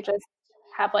 Okay. Like, we could just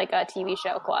have like a TV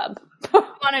show club.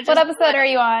 What episode are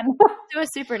you on? Do a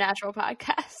Supernatural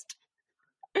podcast.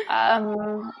 I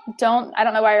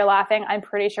don't know why you're laughing. I'm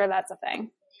pretty sure that's a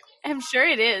thing. I'm sure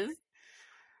it is.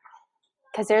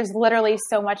 Because there's literally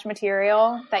so much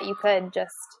material that you could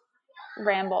just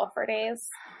ramble for days.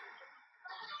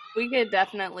 We could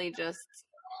definitely just...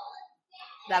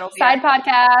 That'll be side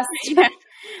podcast. Yeah,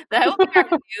 that will be our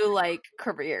new like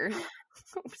career.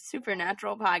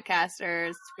 Supernatural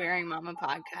podcasters, Swearing Mama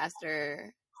podcaster.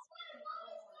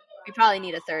 We probably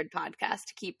need a third podcast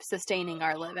to keep sustaining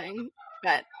our living,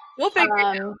 but we'll figure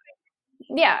it out.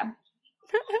 Yeah.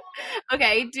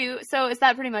 Okay. So is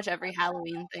that pretty much every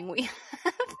Halloween thing we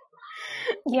have?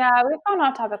 Yeah, we've gone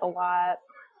off topic a lot.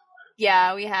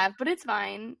 Yeah, we have, but it's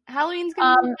fine. Halloween's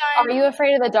gonna be fun. Are You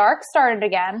Afraid of the Dark started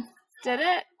again? Did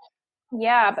it?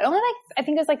 Yeah, but only like, I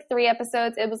think there's like 3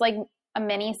 episodes. It was like a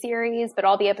mini series, but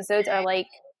all the episodes are like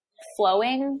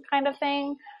flowing kind of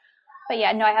thing. But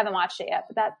yeah, no, I haven't watched it yet,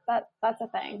 but that's a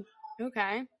thing.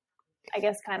 Okay. I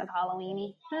guess kind of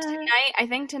Halloween-y. I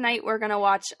think tonight we're going to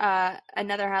watch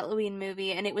another Halloween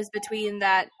movie, and it was between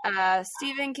that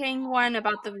Stephen King one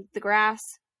about the grass,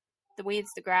 the weeds,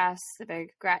 the grass, the big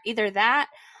grass, either that.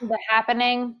 The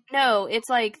Happening? No, it's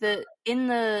like in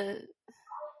the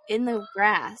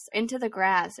grass, into the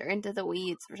grass or into the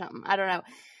weeds or something. I don't know.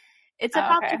 It's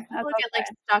about the people who get like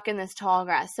stuck in this tall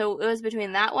grass. So it was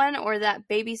between that one or that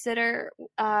babysitter.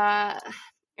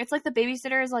 It's like the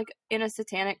babysitter is like in a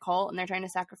satanic cult and they're trying to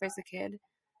sacrifice a kid.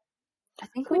 I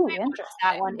think we might watch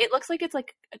that one. It looks like it's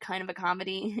like a kind of a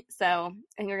comedy. So I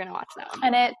think we're gonna watch that one.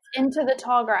 And it's Into the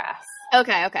Tall Grass.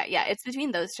 Okay. Yeah, it's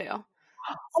between those two.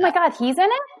 Oh my God, he's in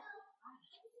it?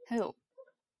 Who?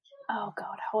 Oh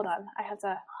God, hold on.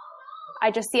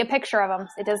 I just see a picture of him.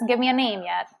 It doesn't give me a name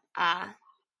yet.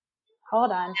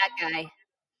 Hold on. That guy.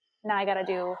 Now I gotta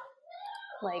do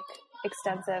like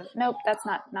extensive. Nope, that's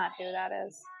not who that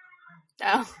is.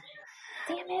 Oh.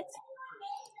 Damn it.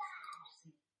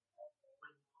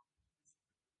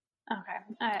 Okay.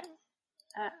 I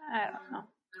don't know.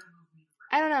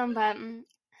 I don't know, but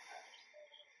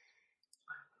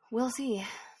we'll see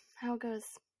how it goes.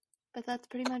 But that's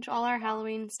pretty much all our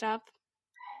Halloween stuff.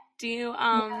 Do you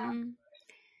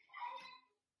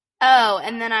Oh,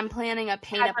 and then I'm planning a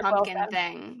paint a pumpkin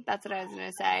thing. That's what I was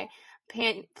going to say.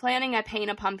 planning a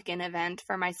Paint a Pumpkin event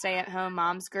for my stay-at-home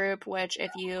moms group, which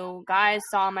if you guys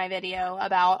saw my video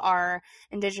about our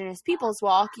Indigenous Peoples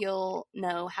Walk, you'll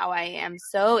know how I am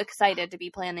so excited to be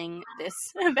planning this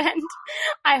event.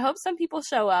 I hope some people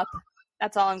show up.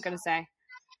 That's all I'm going to say.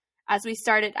 As we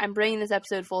started, I'm bringing this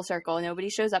episode full circle. Nobody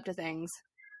shows up to things.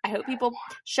 I hope people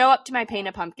show up to my Paint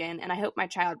a Pumpkin, and I hope my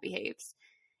child behaves.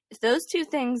 If those two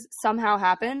things somehow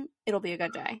happen, it'll be a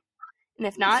good day. And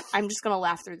if not, I'm just going to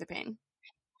laugh through the pain.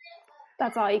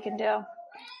 That's all you can do.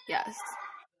 Yes.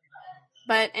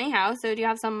 But anyhow, so do you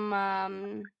have some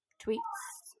tweets?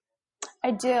 I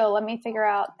do. Let me figure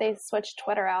out. They switched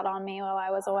Twitter out on me while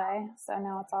I was away, so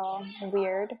now it's all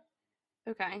weird.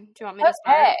 Okay. Do you want me to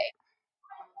start? Okay.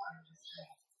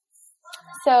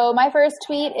 So my first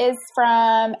tweet is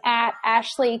from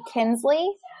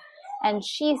 @AshleyKinsley, and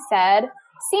she said,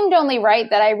 "Seemed only right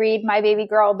that I read my baby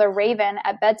girl The Raven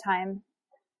at bedtime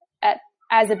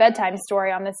as a bedtime story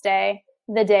on this day,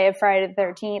 the day of Friday the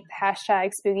 13th,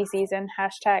 #spooky season,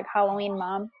 #Halloween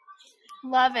mom."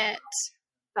 Love it.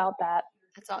 Felt that.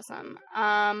 That's awesome.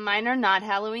 Mine are not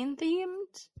Halloween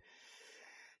themed,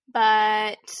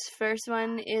 but first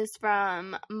one is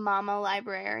from Mama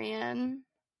Librarian.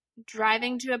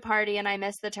 Driving to a party and I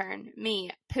missed the turn. Me,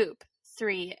 poop.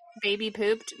 3, baby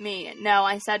pooped. Me, no,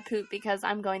 I said poop because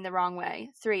I'm going the wrong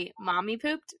way. 3, mommy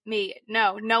pooped. Me,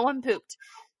 no one pooped.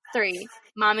 3,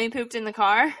 mommy pooped in the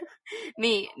car.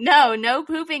 Me, no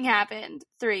pooping happened.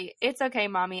 3, it's okay,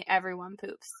 mommy, everyone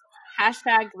poops. #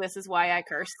 this is why I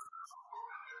curse.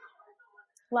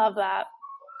 Love that.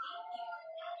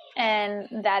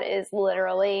 And that is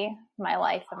literally my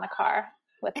life in the car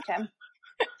with Tim.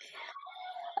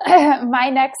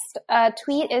 My next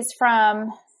tweet is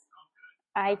from,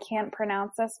 I can't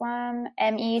pronounce this one,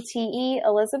 Mete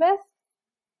Elizabeth.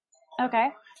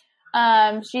 Okay.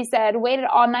 She said, "Waited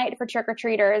all night for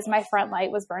trick-or-treaters. My front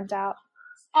light was burnt out.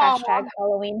 #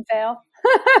 Halloween fail."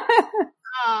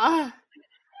 Aww.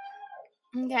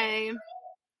 Okay.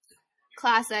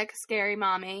 Classic scary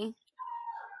mommy.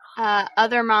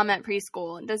 Other mom at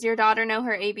preschool. Does your daughter know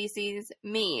her ABCs?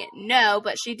 Me, no,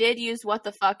 but she did use what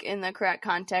the fuck in the correct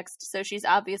context, so she's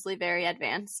obviously very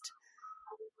advanced.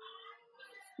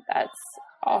 That's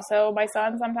also my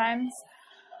son sometimes.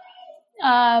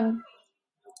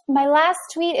 My last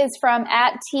tweet is from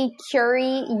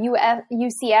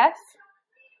 @TCuryUCF.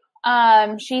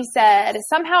 She said,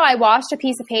 "Somehow I washed a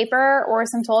piece of paper or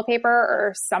some toilet paper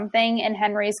or something in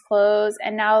Henry's clothes,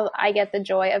 and now I get the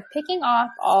joy of picking off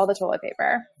all the toilet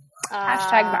paper." #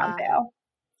 mom fail.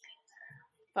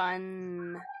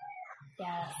 Fun.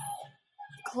 Yes.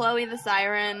 Chloe the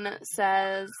Siren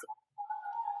says,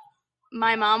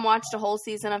 "My mom watched a whole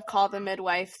season of Call the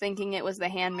Midwife thinking it was The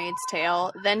Handmaid's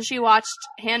Tale. Then she watched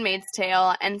Handmaid's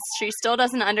Tale and she still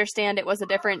doesn't understand it was a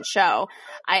different show.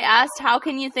 I asked, how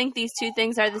can you think these two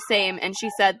things are the same? And she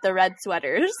said, the red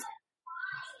sweaters."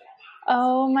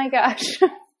 Oh my gosh.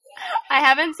 I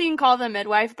haven't seen Call the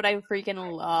Midwife, but I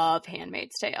freaking love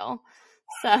Handmaid's Tale.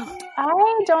 So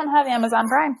I don't have Amazon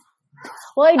Prime.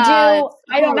 Well, I do.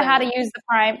 I don't know how to use the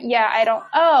Prime. Yeah, I don't.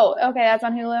 Oh, okay. That's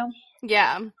on Hulu.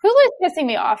 Yeah. Hulu's pissing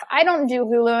me off. I don't do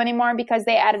Hulu anymore because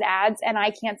they added ads and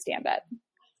I can't stand it.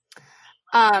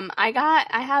 I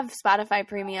have Spotify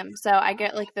Premium, so I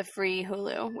get like the free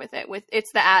Hulu with it.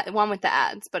 It's the one with the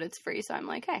ads, but it's free, so I'm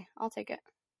like, hey, I'll take it.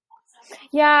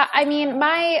 Yeah, I mean,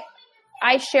 I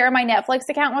share my Netflix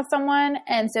account with someone,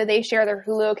 and so they share their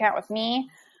Hulu account with me.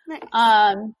 Nice.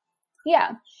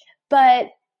 Yeah,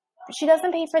 but she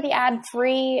doesn't pay for the ad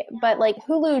free, but like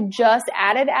Hulu just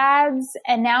added ads.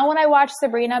 And now when I watch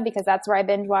Sabrina, because that's where I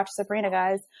binge watch Sabrina,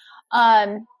 guys,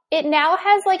 it now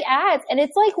has like ads and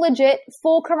it's like legit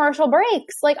full commercial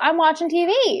breaks. Like I'm watching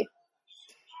TV.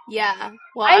 Yeah.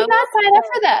 Well, I'm not signed up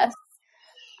for this.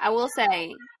 I will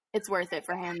say it's worth it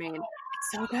for Handmaid.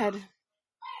 It's so good.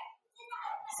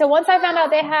 So once I found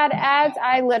out they had ads,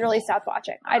 I literally stopped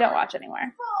watching. I don't watch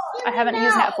anymore. I haven't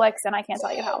used Netflix and I can't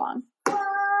tell you how long.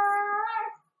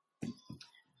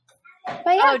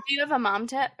 But yeah. Oh, do you have a mom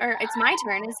tip? Or it's my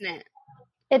turn, isn't it?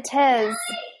 It is.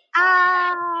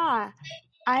 I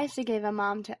have to give a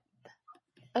mom tip.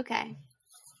 Okay.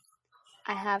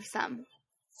 I have some.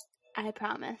 I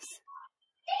promise.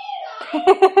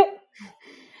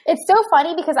 It's so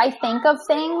funny because I think of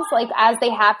things like as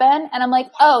they happen and I'm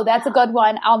like, oh, that's a good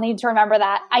one. I'll need to remember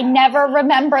that. I never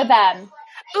remember them.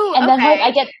 Ooh, and then okay. like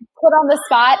I get put on the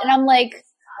spot and I'm like,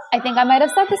 I think I might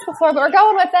have said this before, but we're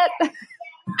going with it.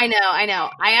 I know.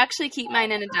 I actually keep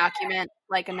mine in a document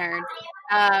like a nerd.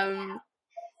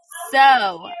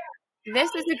 So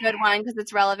this is a good one because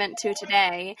it's relevant to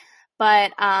today.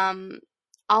 But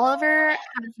Oliver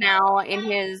has now in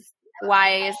his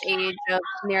wise age of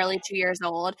nearly 2 years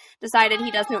old, decided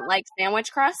he doesn't like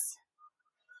sandwich crust,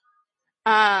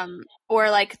 or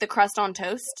like the crust on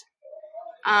toast.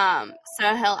 So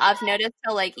I've noticed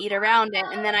he'll like eat around it,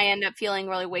 and then I end up feeling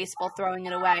really wasteful throwing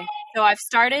it away. So I've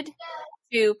started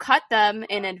to cut them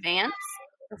in advance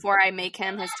before I make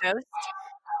him his toast,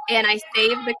 and I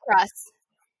save the crust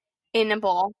in a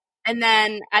bowl. And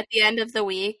then at the end of the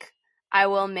week, I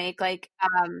will make like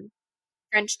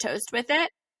French toast with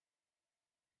it.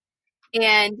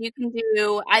 And you can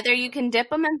do either you can dip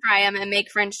them and fry them and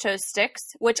make French toast sticks,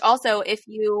 which also if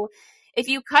you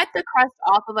cut the crust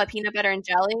off of a peanut butter and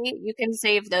jelly, you can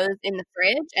save those in the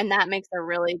fridge, and that makes a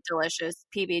really delicious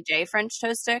PBJ French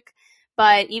toast stick.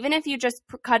 But even if you just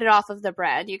cut it off of the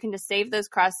bread, you can just save those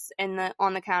crusts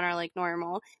on the counter like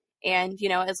normal. And,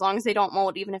 as long as they don't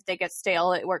mold, even if they get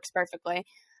stale, it works perfectly.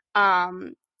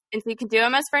 And so you can do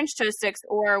them as French toast sticks,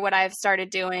 or what I've started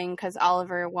doing, because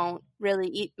Oliver won't really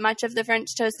eat much of the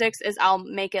French toast sticks, is I'll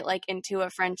make it like into a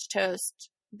French toast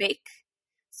bake.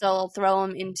 So I'll throw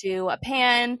them into a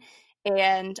pan,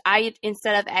 and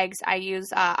instead of eggs, I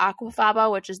use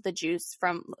aquafaba, which is the juice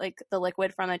from like the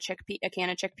liquid from a can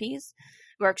of chickpeas.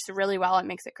 It works really well. It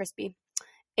makes it crispy.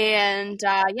 And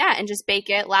and just bake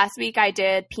it. Last week I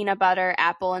did peanut butter,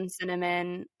 apple, and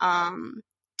cinnamon.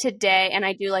 Today, and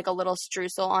I do like a little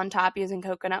streusel on top using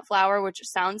coconut flour, which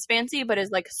sounds fancy, but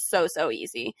is like so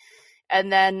easy.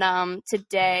 And then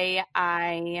today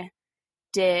I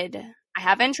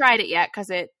haven't tried it yet because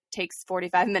it takes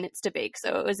 45 minutes to bake,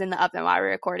 so it was in the oven while we were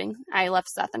recording. I left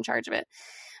Seth in charge of it.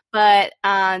 But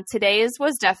today's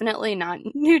was definitely not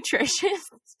nutritious.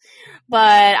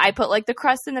 But I put like the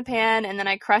crust in the pan, and then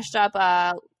I crushed up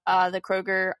the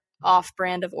Kroger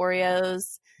off-brand of Oreos.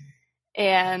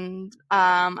 And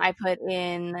I put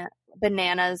in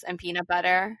bananas and peanut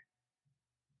butter.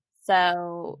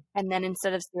 So, and then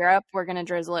instead of syrup, we're going to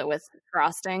drizzle it with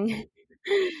frosting.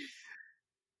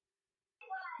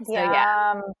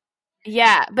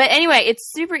 Yeah. But anyway,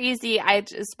 it's super easy. I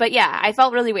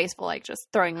felt really wasteful, like just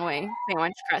throwing away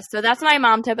sandwich crust. So that's my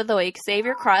mom tip of the week. Save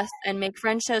your crust and make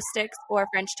French toast sticks or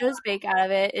French toast bake out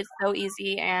of it. It's so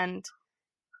easy, and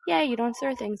yeah, you don't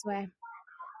throw things away.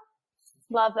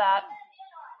 Love that.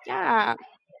 Yeah.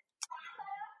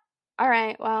 All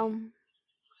right. Well,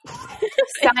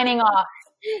 signing off.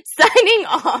 Signing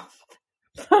off.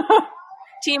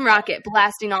 Team Rocket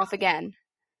blasting off again.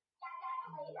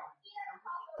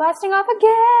 Blasting off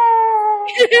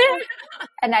again.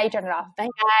 And now you turn it off. Bye,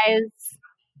 guys.